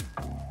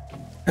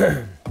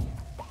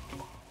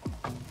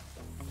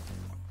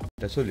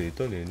 Está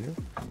solito, niño.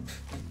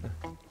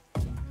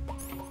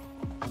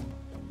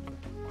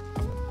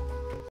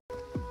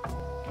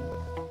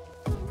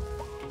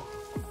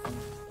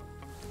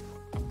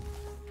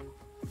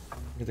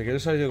 Que te quiero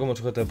usar yo como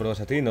sujeto de pruebas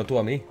a ti, no tú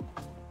a mí.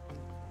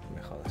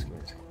 Me jodas, que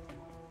me sé.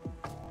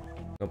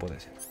 No puede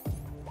ser.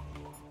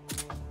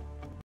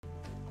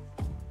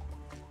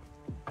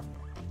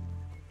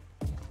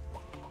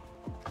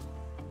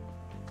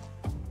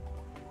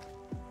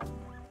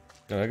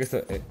 La verdad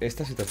que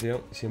esta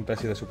situación siempre ha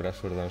sido súper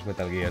absurda en los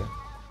Metal Gear.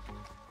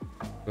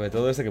 Sobre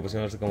todo desde que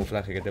pusieron los de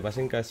camuflaje, que te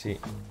pasen casi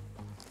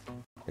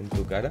en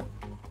tu cara.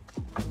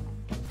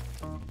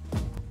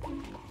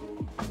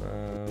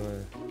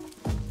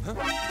 A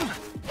ver.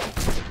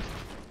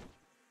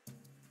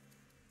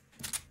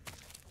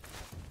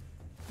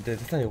 Te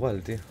detectan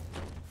igual, tío.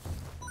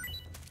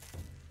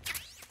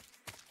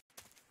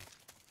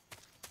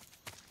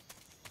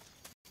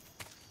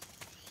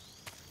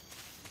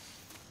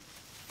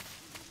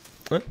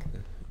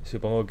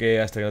 Supongo que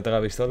hasta que no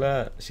tenga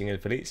pistola, sin el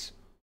freeze.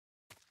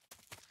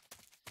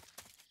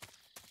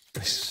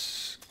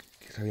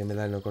 Qué rabia me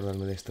da el no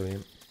acordarme de esto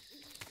bien.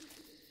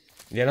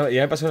 Ya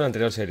me pasó en la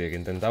anterior serie, que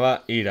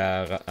intentaba ir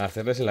a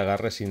hacerles el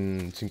agarre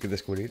sin que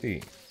descubrir y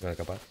no era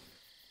capaz.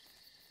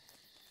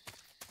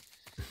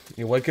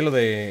 Igual que lo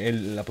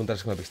de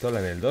apuntarse con la pistola.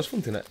 En el 2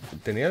 funciona.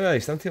 Tenía la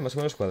distancia más o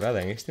menos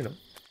cuadrada, en este no.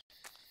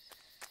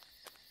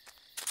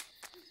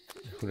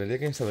 Juraría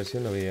que en esta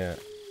versión no había...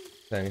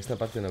 O sea, en esta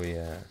parte no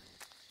había...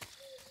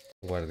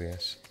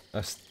 guardias.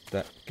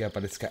 Hasta que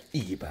aparezca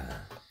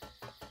EVA.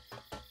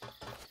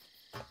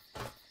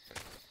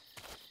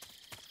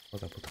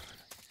 Otra puta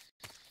gana.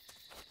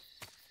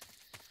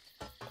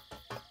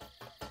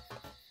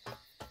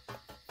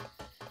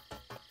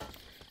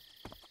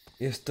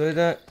 Y esto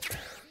era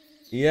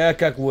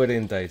Cqk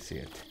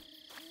XXl.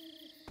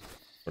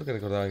 Porque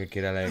recordaba que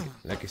era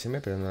la XM,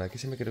 pero no, la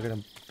XM creo que era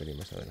un pelín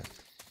más adelante.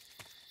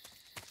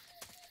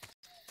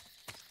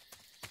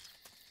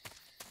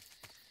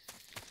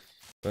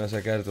 Voy a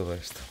sacar todo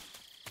esto.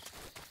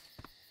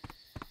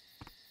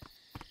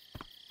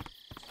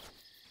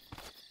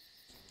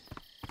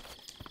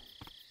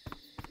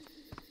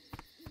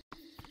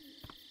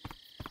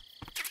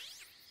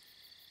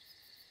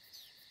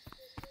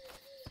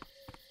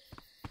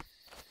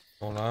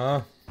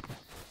 Hola.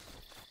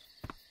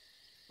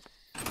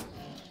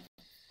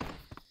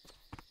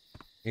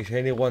 Is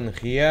anyone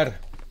here?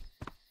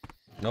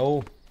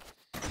 No.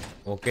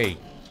 Okay.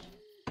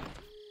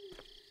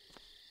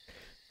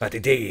 But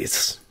it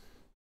is.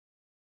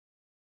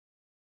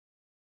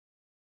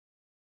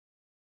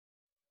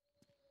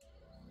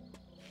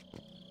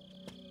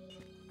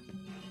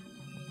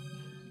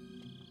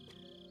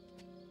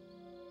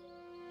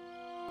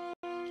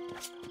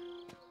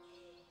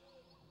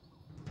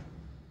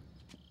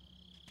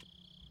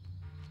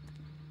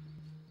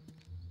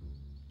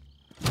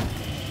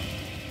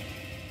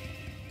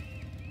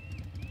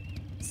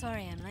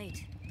 Sorry I'm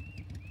late.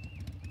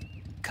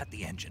 Cut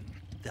the engine.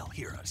 They'll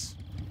hear us.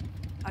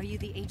 Are you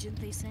the agent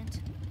they sent?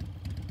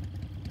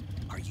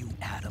 Are you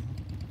Adam?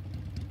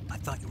 I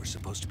thought you were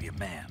supposed to be a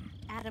man.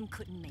 Adam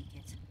couldn't make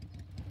it.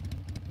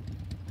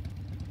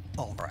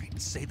 All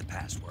right, say the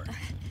password.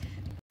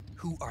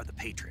 Who are the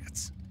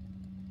Patriots?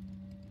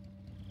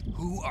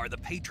 Who are the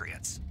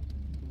Patriots?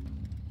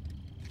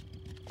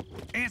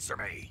 Answer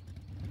me!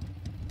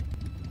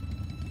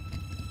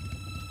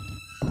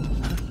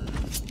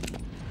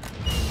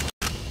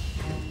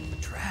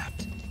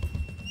 Trapped.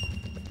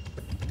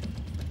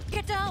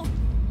 Get down!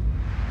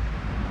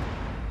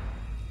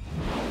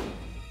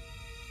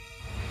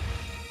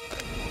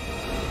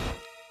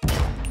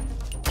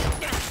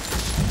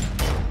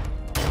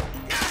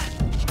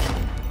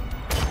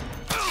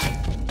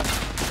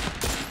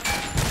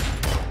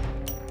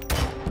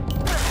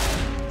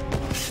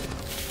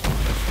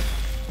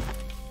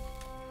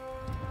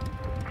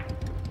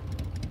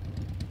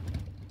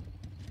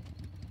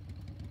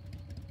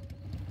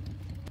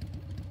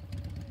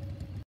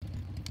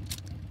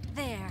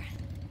 There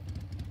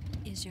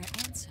is your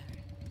answer.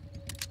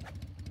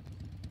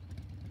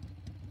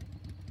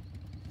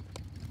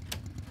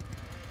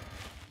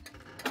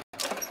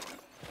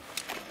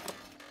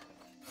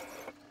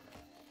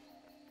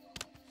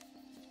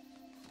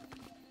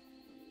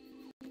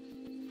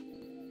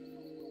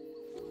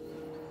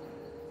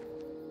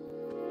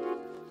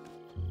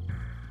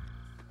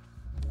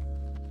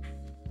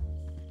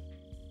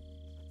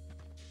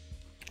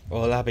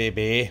 Hola,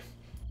 bebé.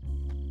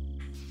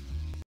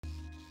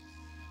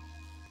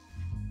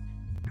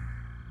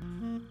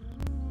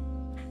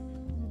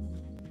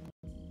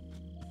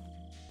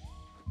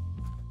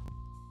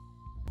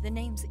 The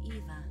name's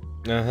Eva.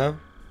 Ajá.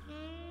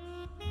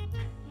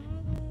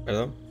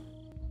 Perdón.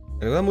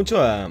 Me recuerda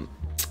mucho a...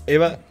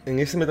 Eva, en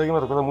este Metal Gear me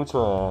recuerda mucho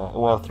a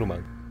Uma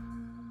Thurman.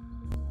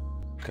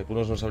 Que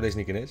algunos no sabréis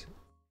ni quién es.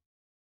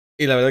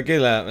 Y la verdad que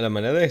la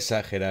manera de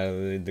exagerar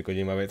de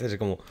Kojima a veces es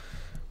como...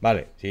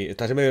 Vale, si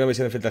estás en medio de una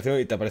misión de infiltración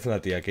y te aparece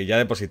una tía que ya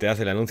de por sí te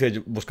hace el anuncio y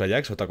busca a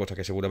Jax, otra cosa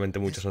que seguramente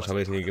muchos no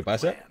sabéis ni qué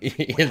pasa,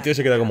 y el tío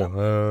se queda como...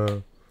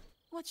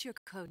 What's your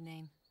code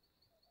name?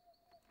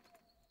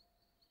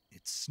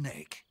 It's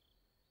Snake.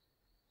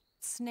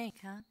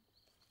 Snake, huh?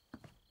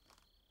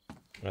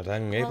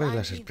 Adán, Eva y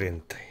la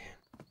serpiente.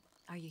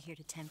 Are you here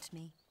to tempt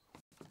me?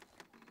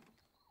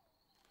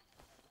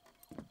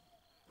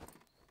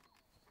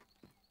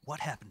 What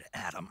happened to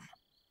Adam?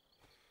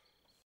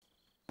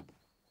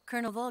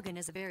 Colonel Volgan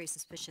is a very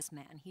suspicious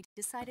man. He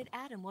decided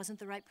Adam wasn't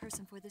the right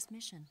person for this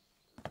mission.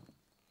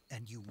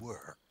 And you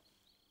were.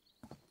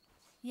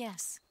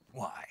 Yes,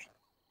 Why?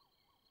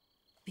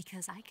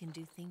 because I can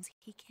do things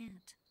he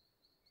can't.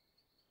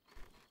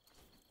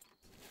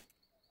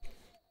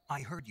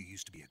 I heard you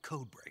used to be a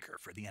codebreaker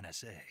for the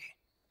NSA.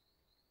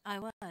 I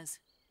was.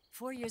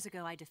 4 years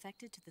ago, I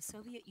defected to the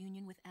Soviet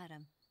Union with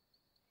Adam.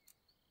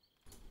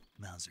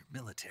 Mauser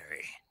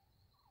military.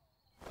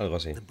 Algo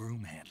así. The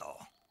broom handle.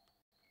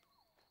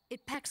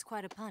 It packs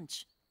quite a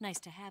punch. Nice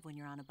to have when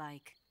you're on a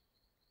bike.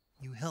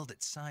 You held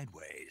it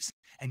sideways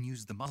and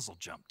used the muzzle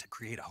jump to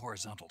create a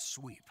horizontal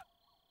sweep.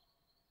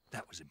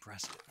 That was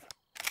impressive.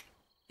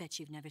 Bet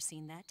you've never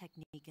seen that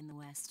technique in the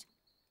West.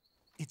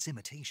 It's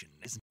imitation,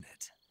 isn't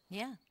it?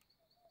 Yeah.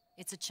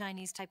 It's a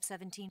Chinese Type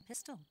 17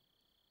 pistol.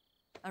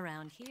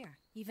 Around here,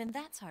 even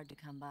that's hard to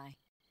come by.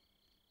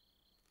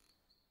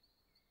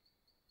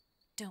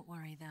 Don't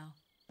worry, though.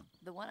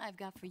 The one I've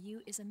got for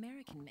you is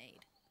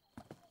American-made.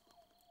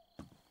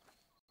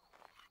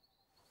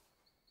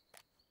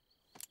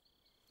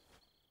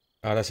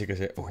 Ahora sí que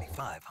sé.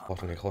 45, huh?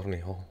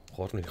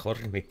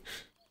 Horny.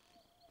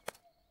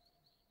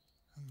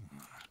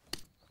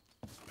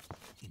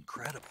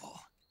 Incredible.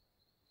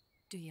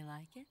 Do you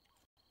like it?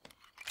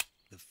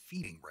 The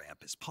feeding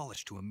ramp is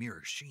polished to a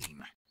mirror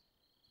sheen.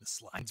 The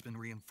slide's been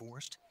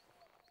reinforced,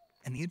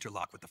 and the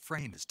interlock with the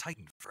frame is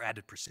tightened for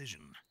added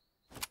precision.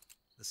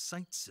 The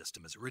sight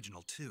system is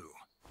original too.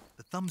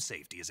 The thumb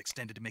safety is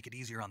extended to make it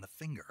easier on the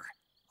finger.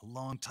 A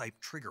long type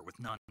trigger with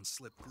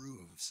non-slip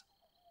grooves.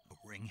 A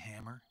ring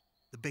hammer.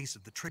 The base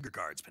of the trigger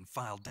guard's been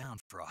filed down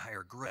for a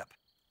higher grip.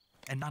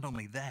 And not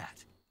only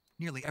that,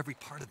 nearly every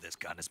part of this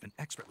gun has been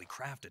expertly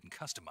crafted and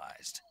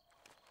customized.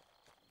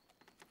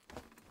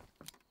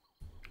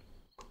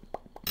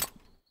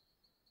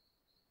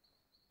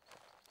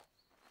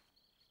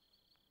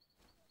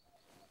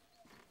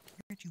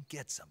 Where'd you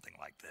get something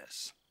like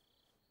this?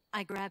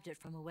 I grabbed it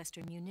from a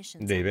Western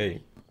munitions De eBay.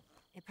 company.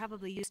 It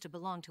probably used to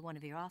belong to one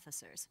of your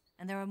officers,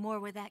 and there are more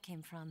where that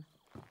came from.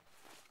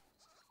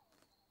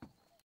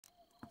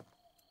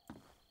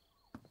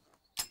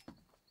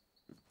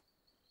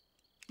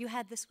 You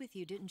had this with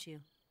you, didn't you?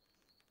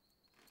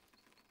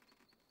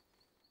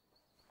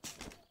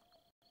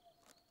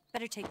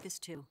 Better take this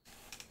too.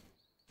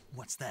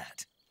 What's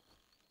that?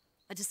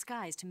 A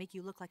disguise to make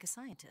you look like a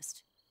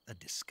scientist. A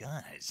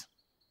disguise?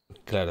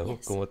 Claro,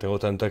 Yes. como tengo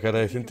tanta cara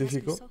de You think you're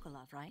rescue científico.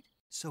 Sokolov, right?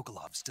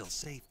 Sokolov's still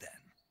safe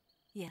then.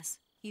 Yes,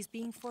 he's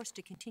being forced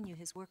to continue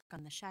his work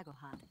on the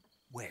Shagohod.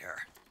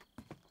 Where?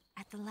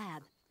 At the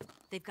lab.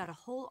 They've got a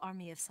whole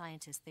army of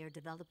scientists there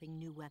developing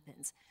new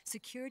weapons.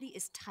 Security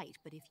is tight,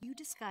 but if you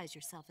disguise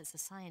yourself as a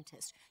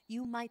scientist,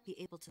 you might be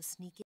able to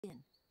sneak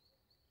in.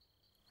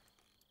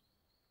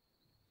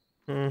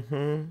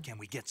 Can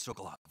we get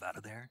Sokolov out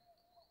of there?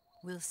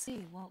 We'll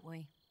see, won't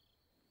we?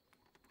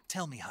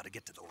 Tell me how to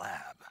get to the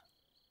lab.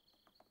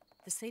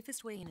 The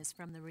safest way in is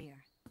from the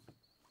rear.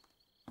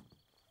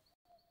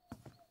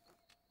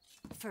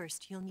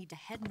 First, you'll need to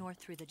head north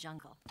through the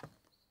jungle.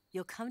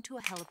 You'll come to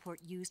a heliport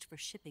used for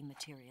shipping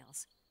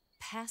materials.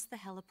 Pass the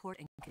heliport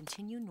and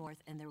continue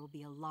north, and there will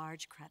be a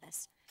large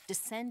crevice.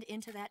 Descend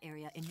into that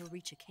area and you'll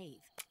reach a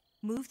cave.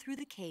 Move through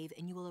the cave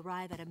and you will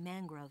arrive at a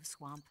mangrove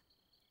swamp.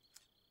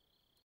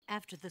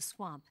 After the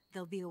swamp,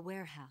 there'll be a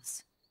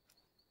warehouse.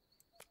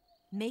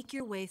 Make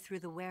your way through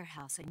the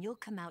warehouse and you'll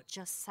come out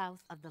just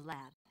south of the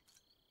lab.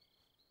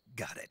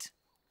 Got it.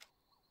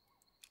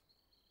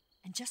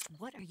 And just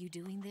what are you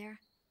doing there?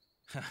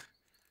 In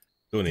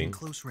Tuning.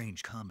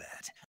 close-range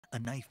combat, a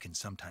knife can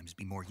sometimes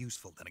be more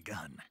useful than a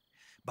gun.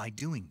 By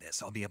doing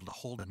this, I'll be able to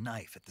hold a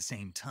knife at the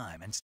same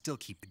time and still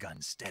keep the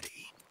gun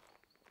steady.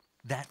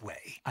 That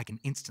way, I can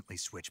instantly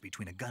switch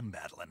between a gun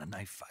battle and a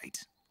knife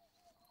fight.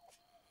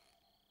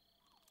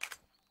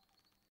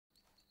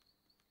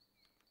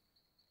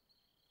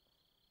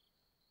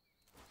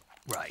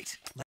 Right,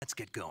 let's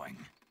get going.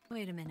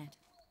 Wait a minute.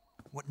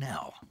 What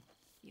now?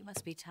 You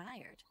must be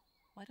tired.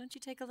 Why don't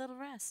you take a little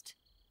rest?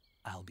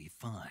 I'll be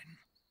fine.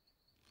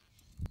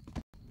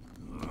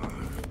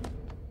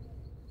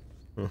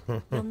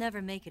 You'll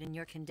never make it in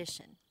your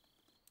condition.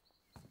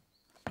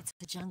 It's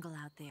the jungle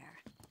out there.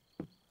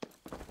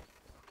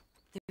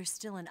 There's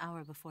still an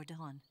hour before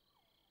dawn.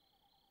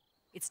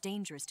 It's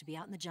dangerous to be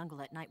out in the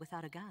jungle at night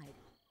without a guide.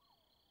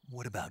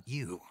 What about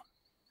you?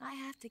 I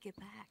have to get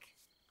back.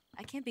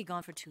 I can't be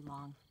gone for too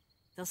long.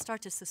 They'll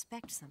start to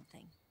suspect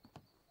something.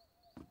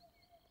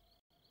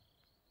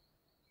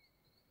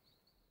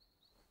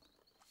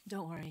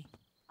 Don't worry.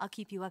 I'll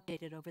keep you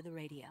updated over the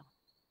radio.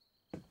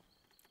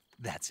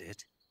 That's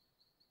it?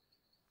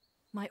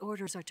 My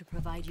orders are to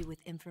provide you with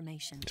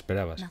information.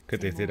 ¿Esperabas que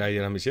te Nothing hiciera more.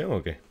 ahí la misión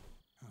o qué?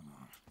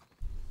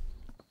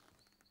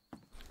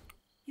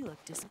 You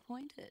look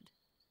disappointed.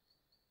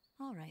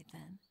 All right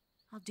then.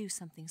 I'll do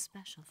something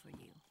special for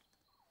you.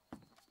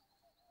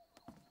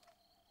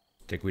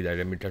 Te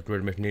cuidaré mientras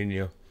duermes,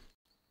 niño.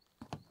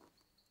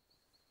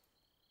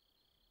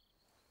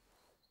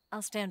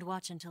 I'll stand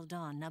watch until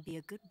dawn. Now be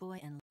a good boy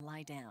and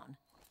lie down.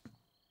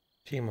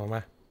 Sí,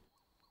 mamá.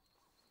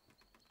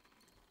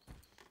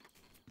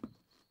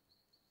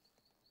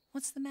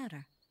 What's the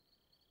matter?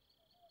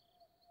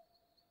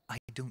 I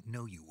don't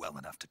know you well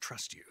enough to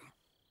trust you.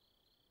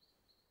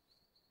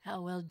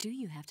 How well do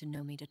you have to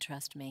know me to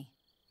trust me?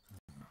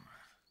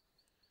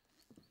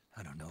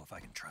 I don't know if I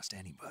can trust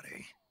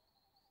anybody.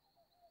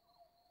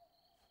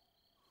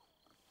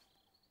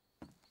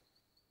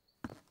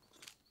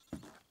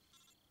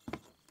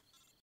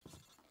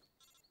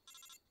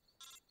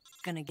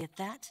 Gonna get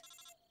that?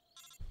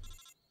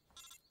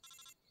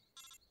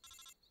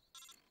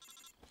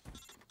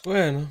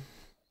 Bueno.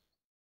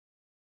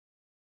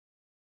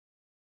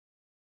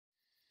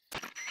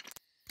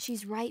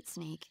 She's right,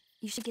 Snake.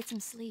 You should get some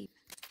sleep.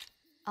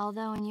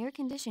 Although in your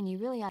condition, you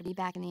really ought to be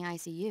back in the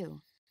ICU.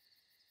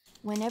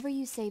 Whenever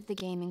you save the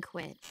game and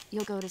quit,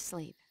 you'll go to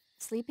sleep.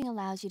 Sleeping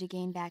allows you to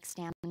gain back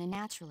stamina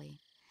naturally.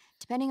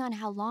 Depending on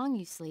how long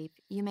you sleep,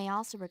 you may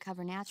also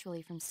recover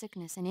naturally from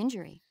sickness and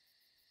injury.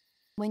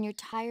 When you're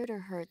tired or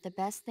hurt, the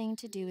best thing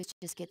to do is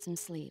just get some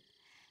sleep.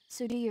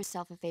 So do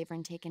yourself a favor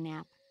and take a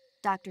nap.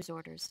 Doctor's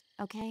orders,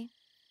 okay?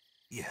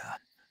 Yeah,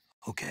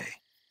 okay.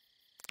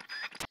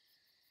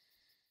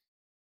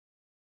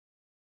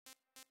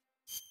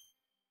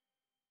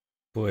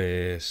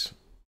 Pues...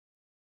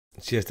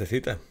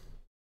 siestecita.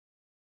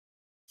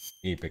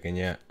 Y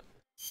pequeña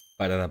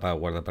parada para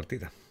guardar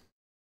partida.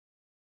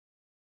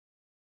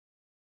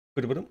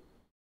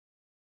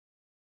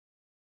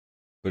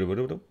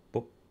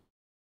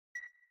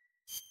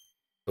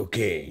 Ok,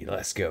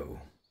 let's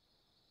go.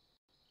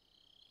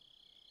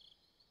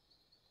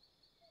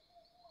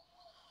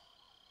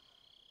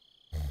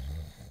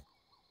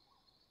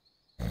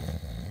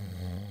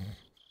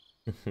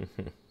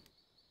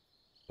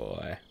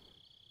 Voy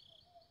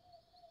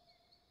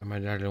a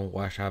mandarle un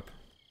WhatsApp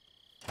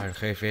al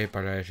jefe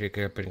para decir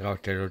que el pringao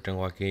este lo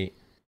tengo aquí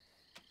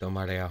todo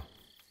mareado.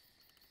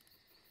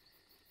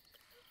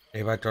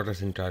 EVA Torre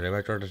Central,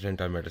 EVA Torre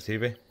Central, ¿me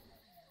recibe?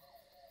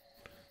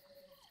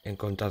 He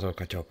encontrado el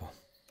cachopo.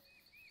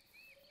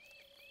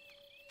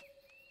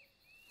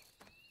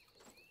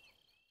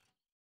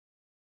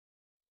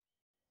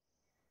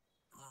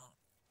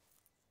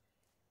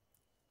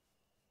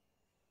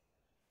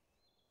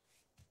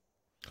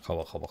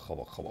 Jobo, jobo,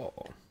 jobo, jobo.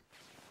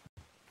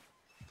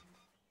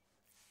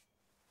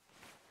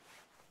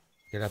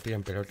 Que la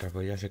pillan pelotas,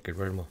 pues ya sé que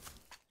duermo.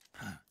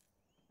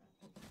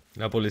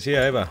 La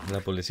policía, Eva,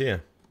 la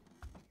policía.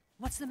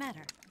 What's the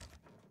matter?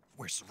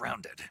 We're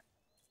surrounded.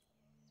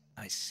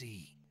 I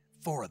see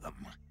 4 of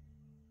them.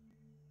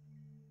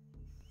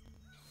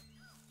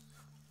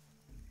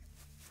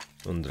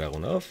 Un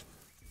Dragunov.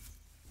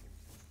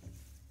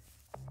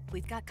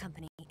 We've got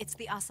company. It's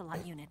the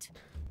Ocelot unit.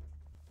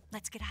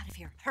 Let's get out of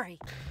here. Hurry.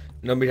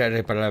 No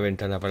miraré para la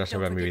ventana para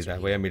salvar mi vida.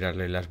 Voy a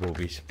mirarle las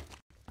boobies.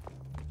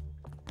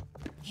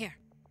 Here,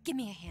 give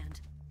me a hand.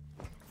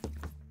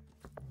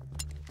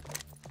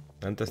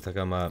 Ante esta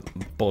cama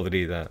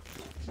podrida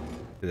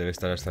que debe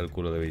estar hasta el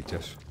culo de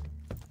bichos.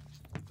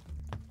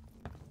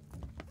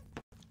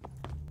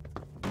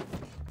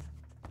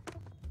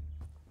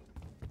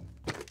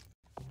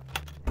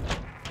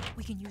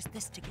 We can use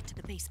this to get to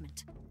the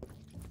basement.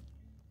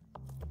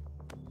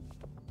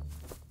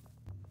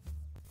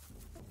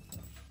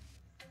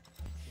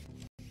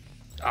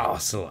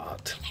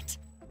 Ocelot. Damn it,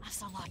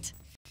 Ocelot.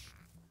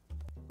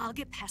 I'll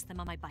get past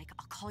them on my bike.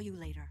 I'll call you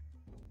later.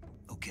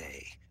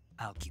 Okay,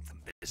 I'll keep them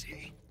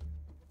busy.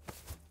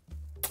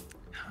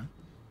 Huh?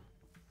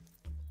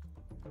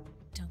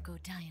 Don't go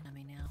dying on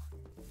me now.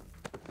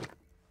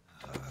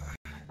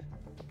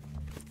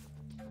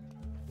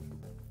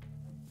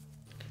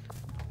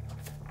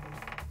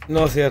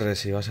 No cierres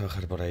si vas a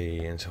bajar por ahí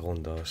en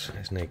segundos,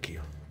 Snakey.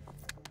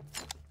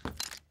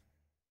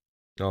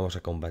 No vamos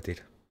a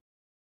combatir.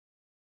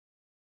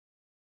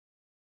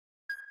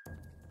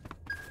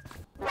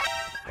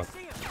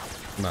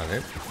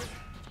 Vale.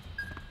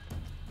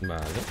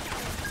 Vale.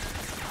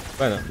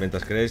 Bueno,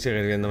 mientras queréis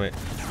seguir viéndome,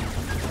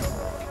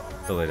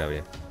 todo irá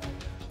bien.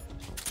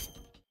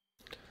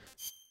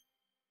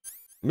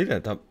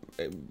 Mira,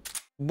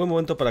 buen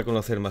momento para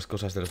conocer más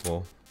cosas del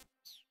juego.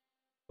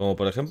 Como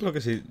por ejemplo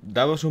que si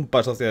damos un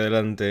paso hacia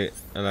adelante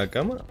a la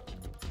cama,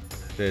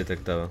 te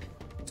detectaba.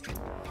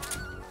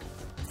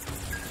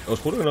 Os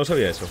juro que no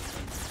sabía eso.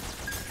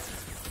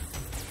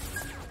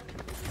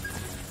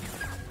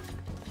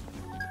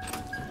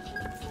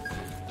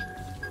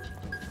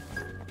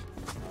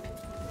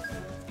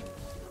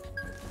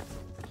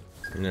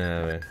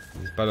 A ver,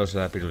 disparos a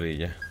la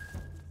pirulilla.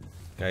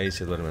 Que ahí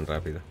se duermen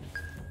rápido.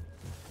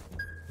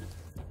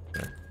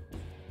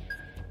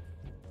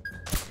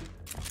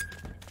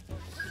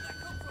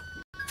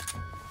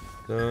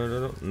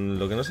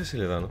 Lo que no sé si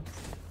le da, ¿no?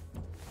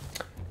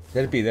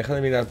 Serpi, deja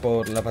de mirar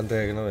por la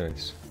pantalla que no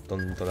debes.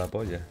 Tonto la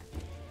polla.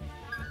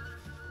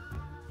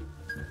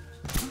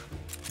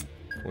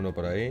 Uno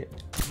por ahí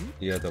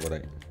y otro por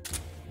ahí.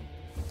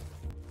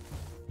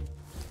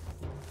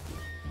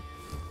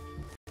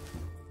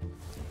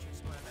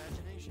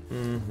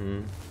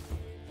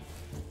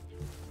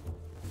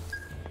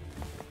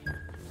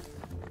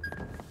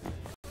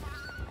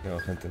 Tengo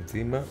gente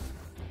encima.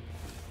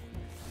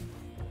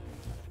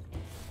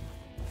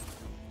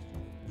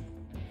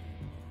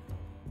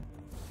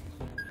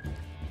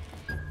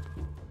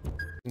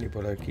 Y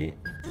por aquí.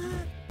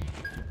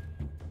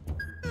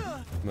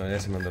 Vale, ya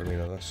se me han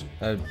dormido dos.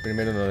 Al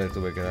primero no le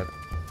tuve que dar.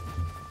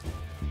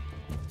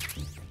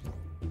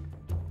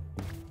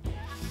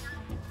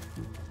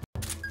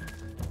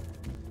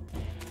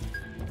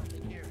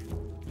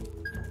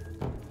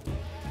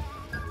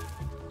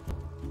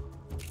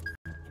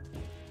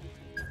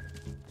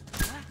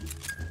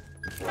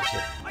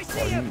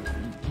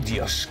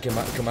 Dios, qué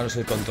malo es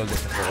el control de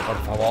este juego,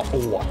 por favor.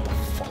 What the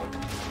fuck.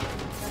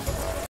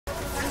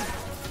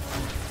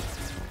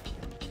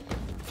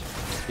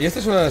 Y esta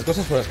es una de las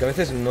cosas por las que a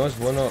veces no es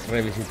bueno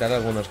revisitar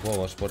algunos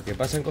juegos, porque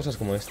pasan cosas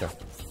como esta.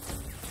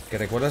 Que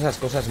recuerdas las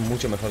cosas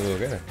mucho mejor de lo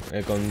que eran.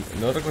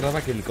 No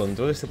recordaba que el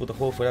control de este puto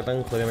juego fuera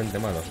tan jodidamente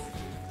malo.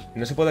 Y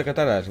no se puede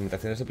acatar a las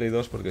limitaciones de Play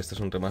 2 porque esto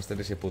es un remaster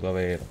y se pudo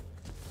haber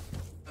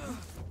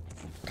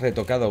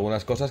retocado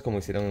algunas cosas como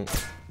hicieron...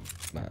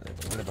 Vale,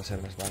 pues voy a pasar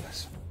las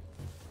balas.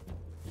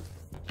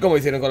 Como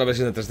hicieron con la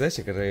versión de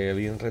 3DS, que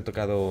habían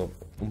retocado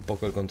un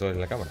poco el control de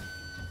la cámara.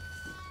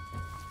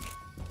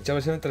 Dicha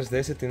versión de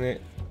 3DS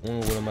tiene un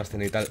bueno más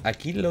cenital.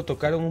 Aquí lo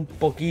tocaron un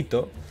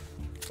poquito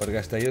Porque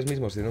hasta ellos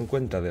mismos se dieron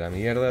cuenta de la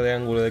mierda de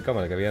ángulo de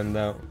cámara que habían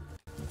dado.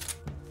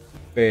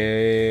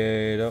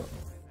 Pero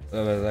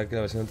la verdad que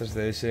la versión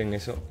 3DS en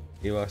eso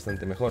iba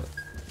bastante mejor.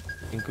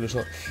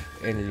 Incluso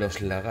en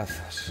los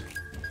lagazos.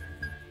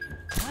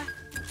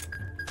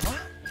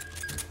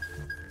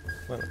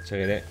 Bueno,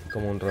 seguiré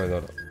como un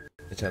roedor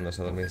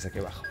echándose a dormir desde aquí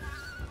abajo.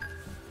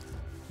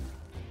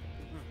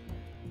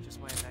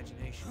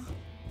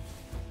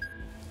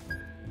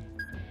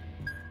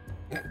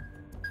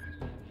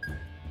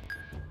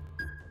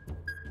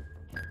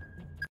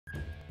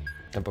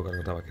 Tampoco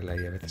notaba que la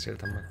IA a veces era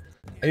tan mala.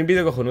 Hay un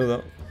vídeo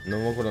cojonudo, no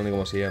me acuerdo ni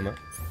cómo se llama,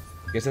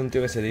 que es de un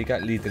tío que se dedica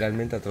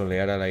literalmente a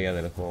trolear a la IA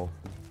del juego.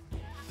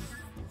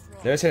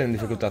 Debe ser en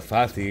dificultad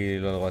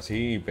fácil o algo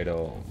así,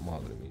 pero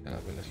madre mía,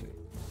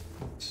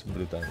 es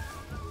brutal.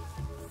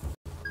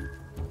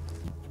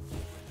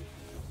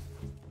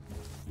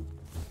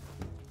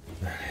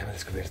 Vale, me he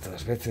descubierto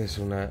 2 veces,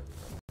 una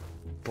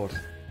por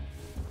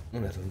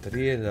una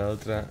tontería y la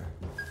otra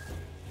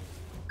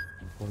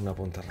por una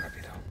punta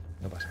rápido.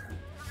 No pasa nada.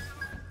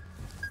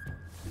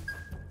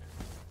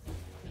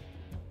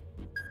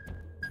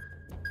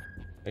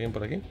 ¿Alguien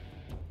por aquí?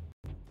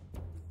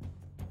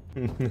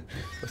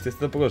 Hostia,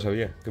 esto tampoco lo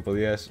sabía, que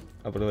podías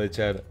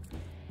aprovechar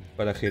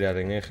para girar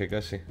en eje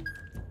casi.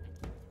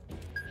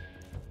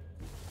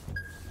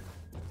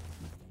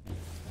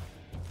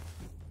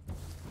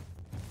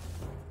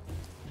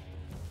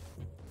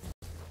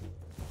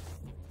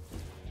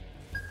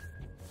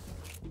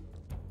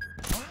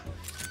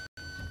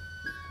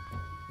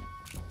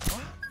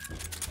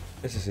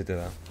 Ese sí te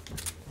da.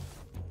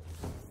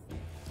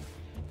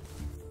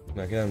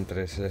 Me quedan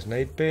 3. El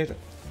sniper,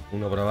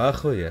 uno por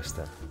abajo y ya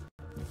está.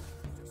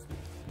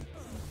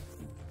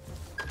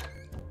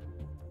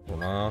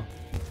 Uno.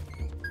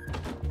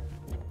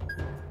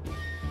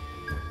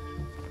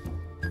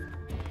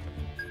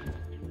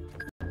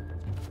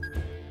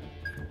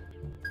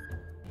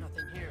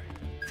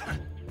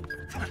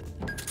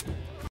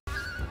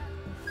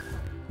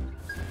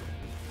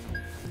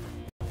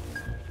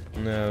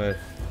 A ver.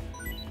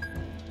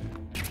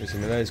 Y si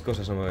me dais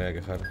cosas no me voy a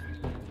quejar.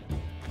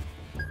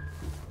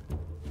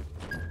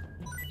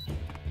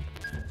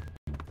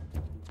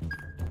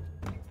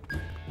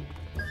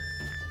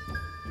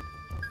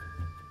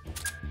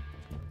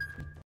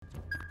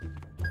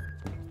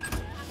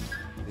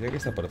 Diría que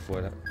está por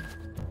fuera.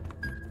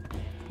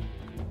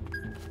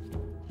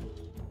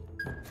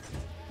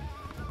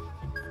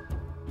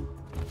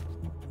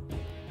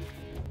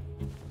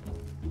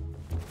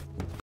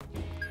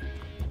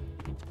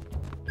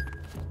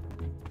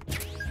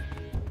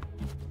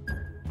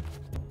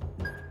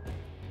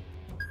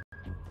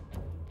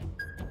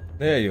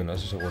 Ahí hay uno,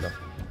 eso seguro.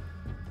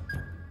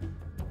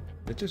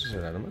 De hecho, eso es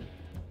el arma.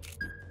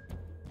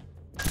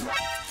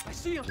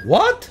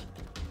 ¿What?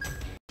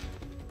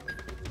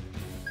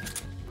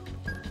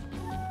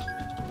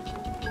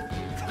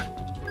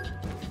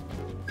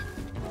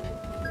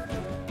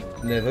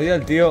 Le doy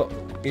al tío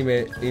y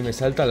me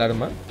salta el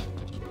arma.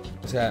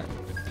 O sea...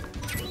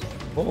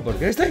 Oh, ¿por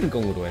qué está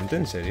incongruente?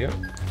 ¿En serio?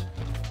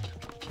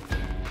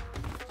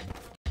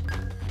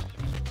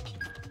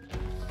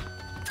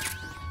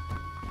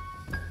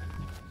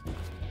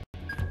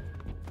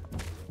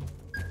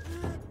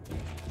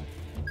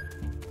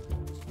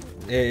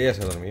 Ya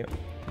se ha dormido.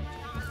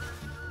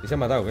 Y se ha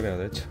matado, creo,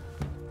 de hecho.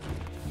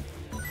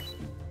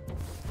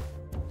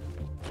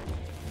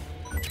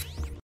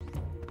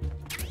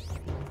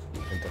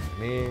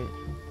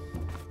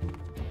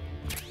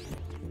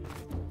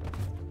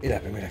 Y la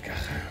primera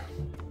caja.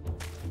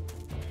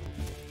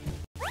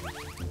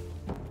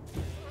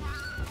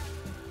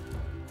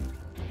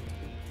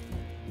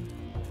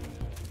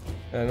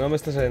 No me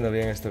está saliendo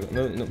bien esto.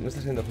 No me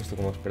está saliendo justo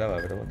como esperaba,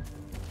 pero bueno.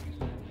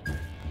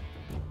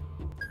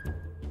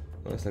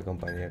 ¿Dónde está el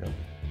compañero?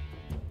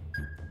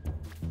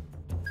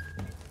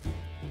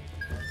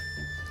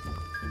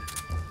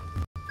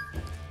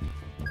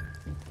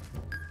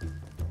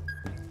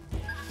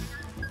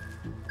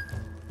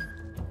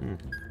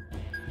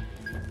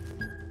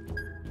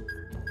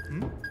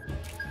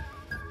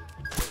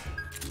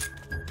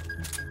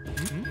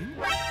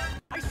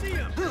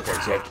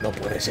 No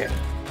puede ser.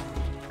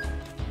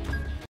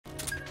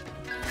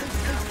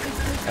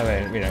 A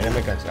ver, mira, ya me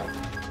he cansado.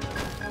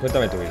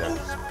 Cuéntame tu vida.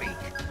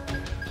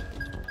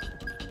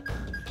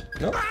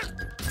 ¿No?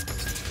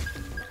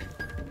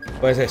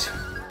 Pues eso.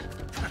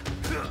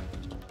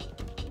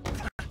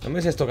 No me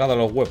hubieses tocado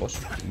los huevos,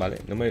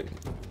 ¿vale? No me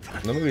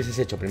hubieses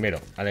hecho, primero,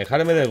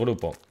 alejarme del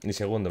grupo. Ni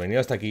segundo, venido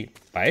hasta aquí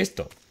para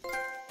esto.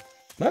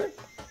 ¿Vale?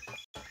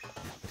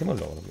 Hacemos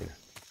luego, mira.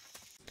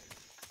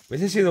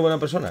 Hubiese sido buena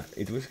persona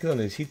y te hubieses quedado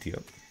en el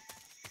sitio.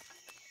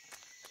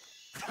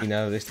 Y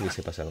nada de esto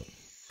hubiese pasado.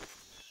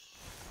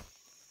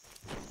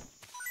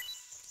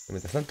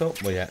 Mientras tanto,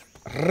 voy a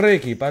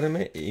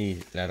reequiparme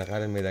y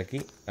largarme de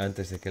aquí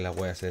antes de que la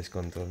wea se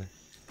descontrole.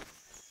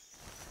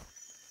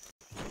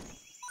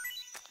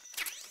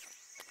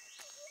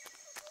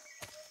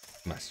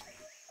 Más.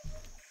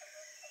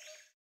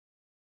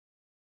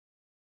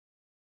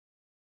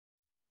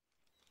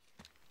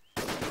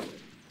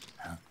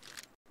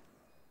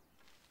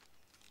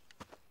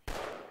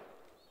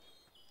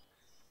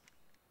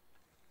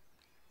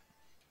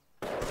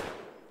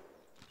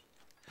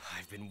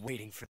 been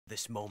waiting for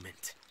this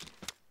moment.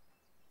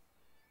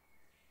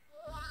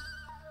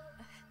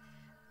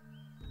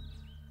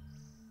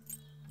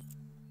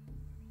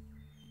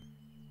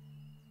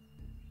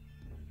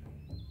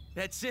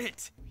 That's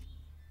it.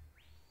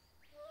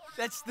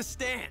 That's the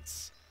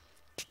stance.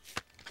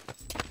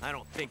 I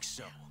don't think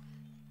so.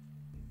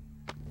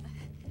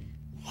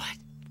 What?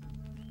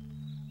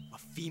 A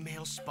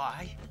female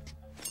spy?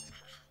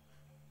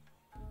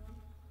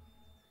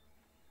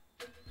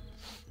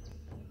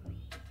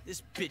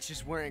 This bitch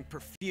is wearing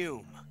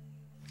perfume.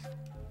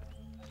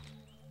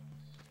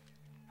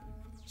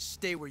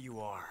 Stay where you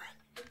are.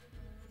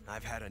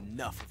 I've had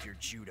enough of your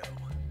judo.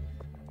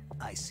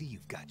 I see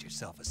you've got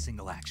yourself a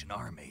single-action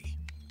army.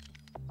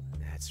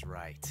 That's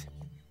right.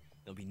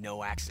 There'll be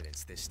no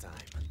accidents this time.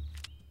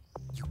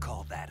 You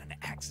call that an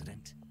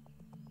accident?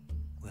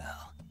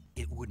 Well,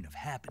 it wouldn't have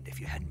happened if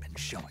you hadn't been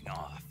showing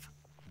off.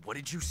 What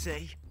did you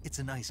say? It's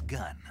a nice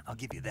gun, I'll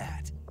give you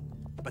that.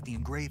 But the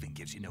engraving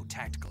gives you no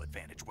tactical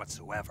advantage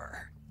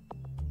whatsoever.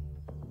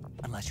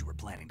 Unless you were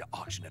planning to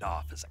auction it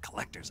off as a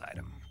collector's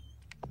item.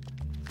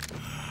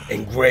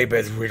 Engraved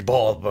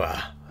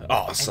revolver.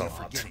 Awesome. And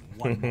you're forgetting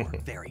one more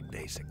very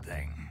basic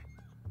thing.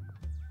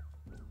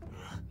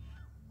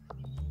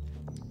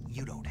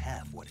 You don't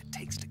have what it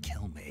takes to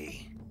kill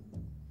me.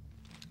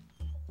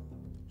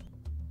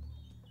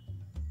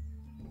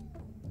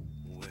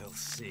 We'll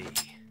see.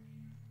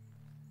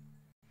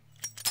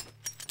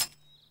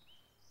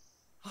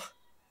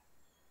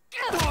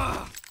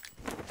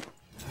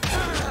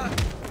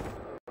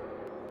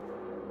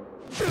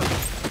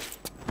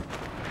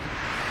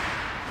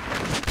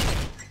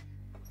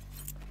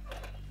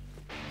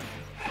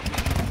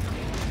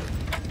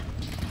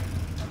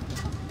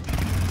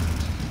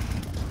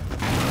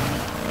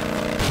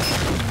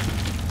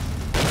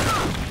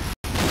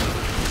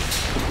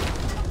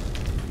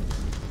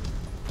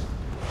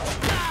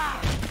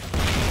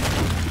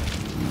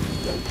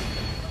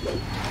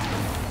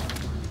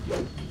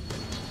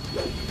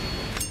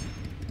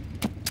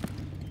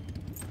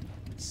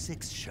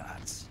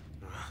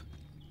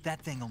 That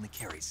thing only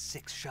carries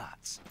 6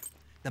 shots.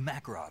 The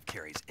Makarov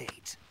carries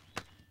 8.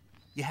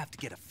 You have to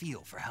get a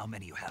feel for how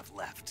many you have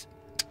left.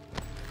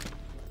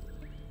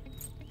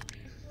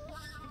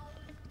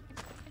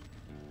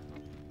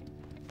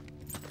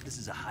 This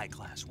is a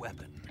high-class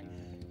weapon.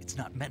 It's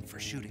not meant for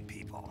shooting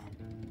people.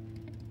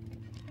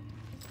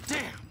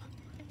 Damn!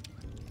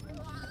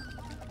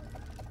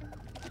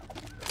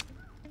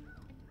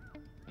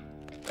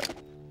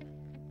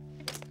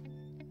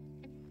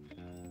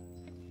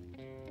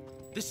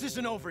 This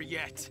isn't over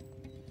yet.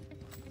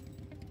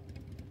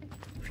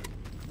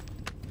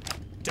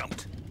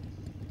 Don't.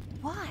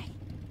 Why?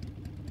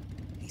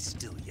 He's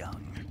still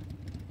young.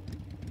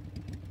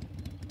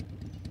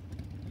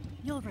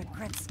 You'll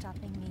regret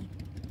stopping me.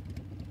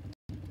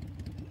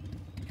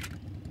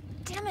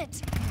 Damn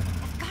it!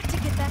 I've got to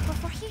get back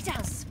before he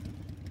does.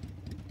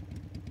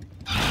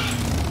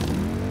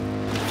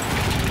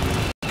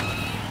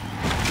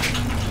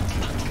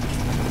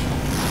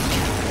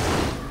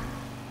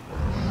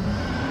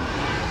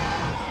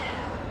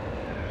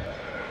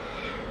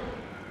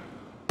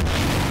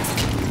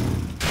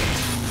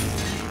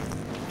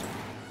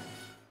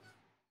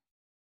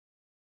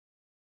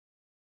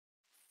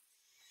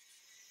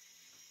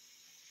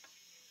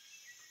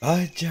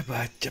 Vaya,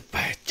 vaya,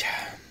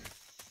 vaya.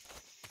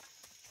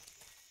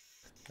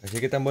 Así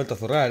que te han vuelto a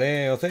zurrar,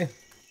 OC.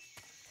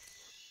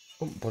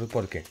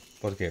 ¿Por qué?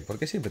 ¿Por qué? ¿Por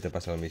qué siempre te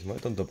pasa lo mismo,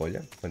 tonto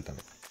polla?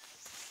 Cuéntame.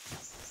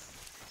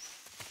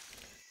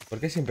 ¿Por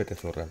qué siempre te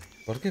zurran?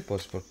 ¿Por qué?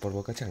 Pues por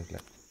boca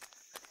chancla.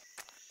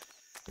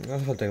 No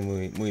hace falta ir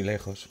muy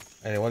lejos.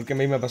 Al igual que a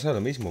mí me ha pasado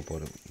lo mismo,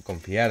 por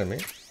confiarme.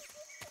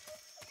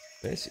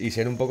 ¿Ves? Y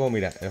ser un poco...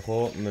 Mira, el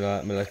juego me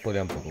lo ha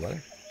spoileado un poco,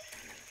 ¿vale?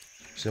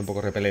 Ser un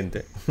poco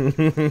repelente.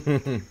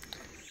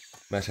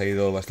 Me ha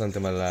salido bastante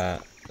mal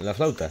la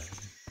flauta.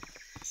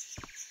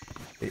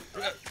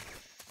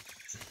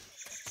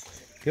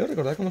 Quiero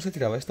recordar cómo se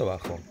tiraba esto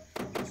abajo.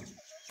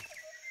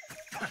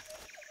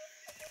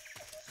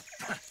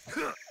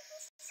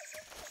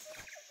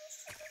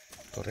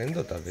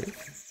 Corriendo, tal vez.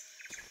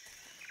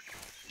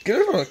 Quiero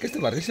recordar que este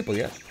barril se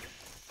podía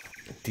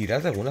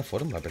tirar de alguna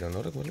forma, pero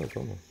no recuerdo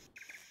cómo.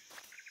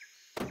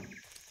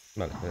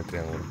 Vale, el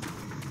triángulo.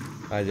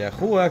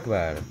 Allahu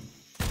Akbar.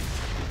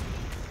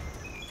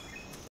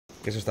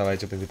 Que eso estaba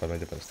hecho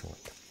principalmente para este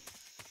momento.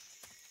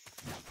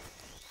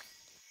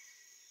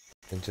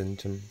 Chun,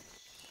 chun.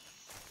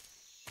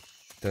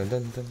 Tan,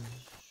 tan, tan.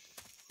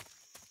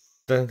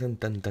 Tan, tan,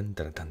 tan, tan,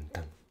 tan, tan,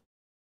 tan.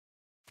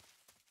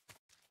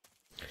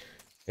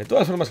 De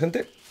todas formas,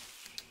 gente,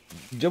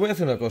 yo voy a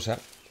hacer una cosa,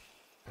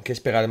 que es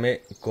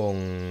pegarme con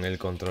el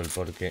control,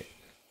 porque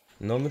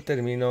no me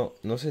termino,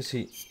 no sé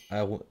si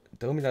tengo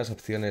que mirar las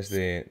opciones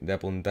de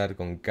apuntar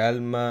con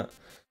calma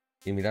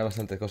y mirar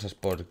bastantes cosas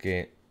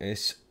porque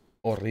es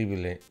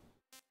horrible.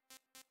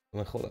 No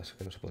me jodas,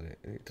 que no se puede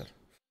editar.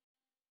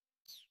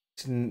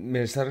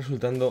 Me está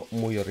resultando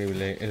muy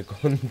horrible el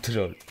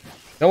control.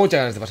 Tengo muchas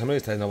ganas de pasarme,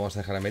 esta vez no vamos a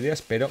dejar a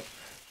medias, pero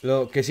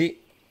lo que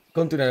sí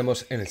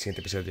continuaremos en el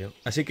siguiente episodio.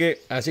 Así que,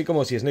 así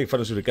como si Snake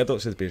fuera un suricato,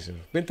 se despide sin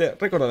serpiente.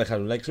 Recuerda dejar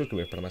un like,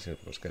 suscribiros para más en el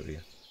podcast cada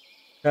día.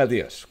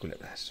 Adiós,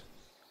 culebras.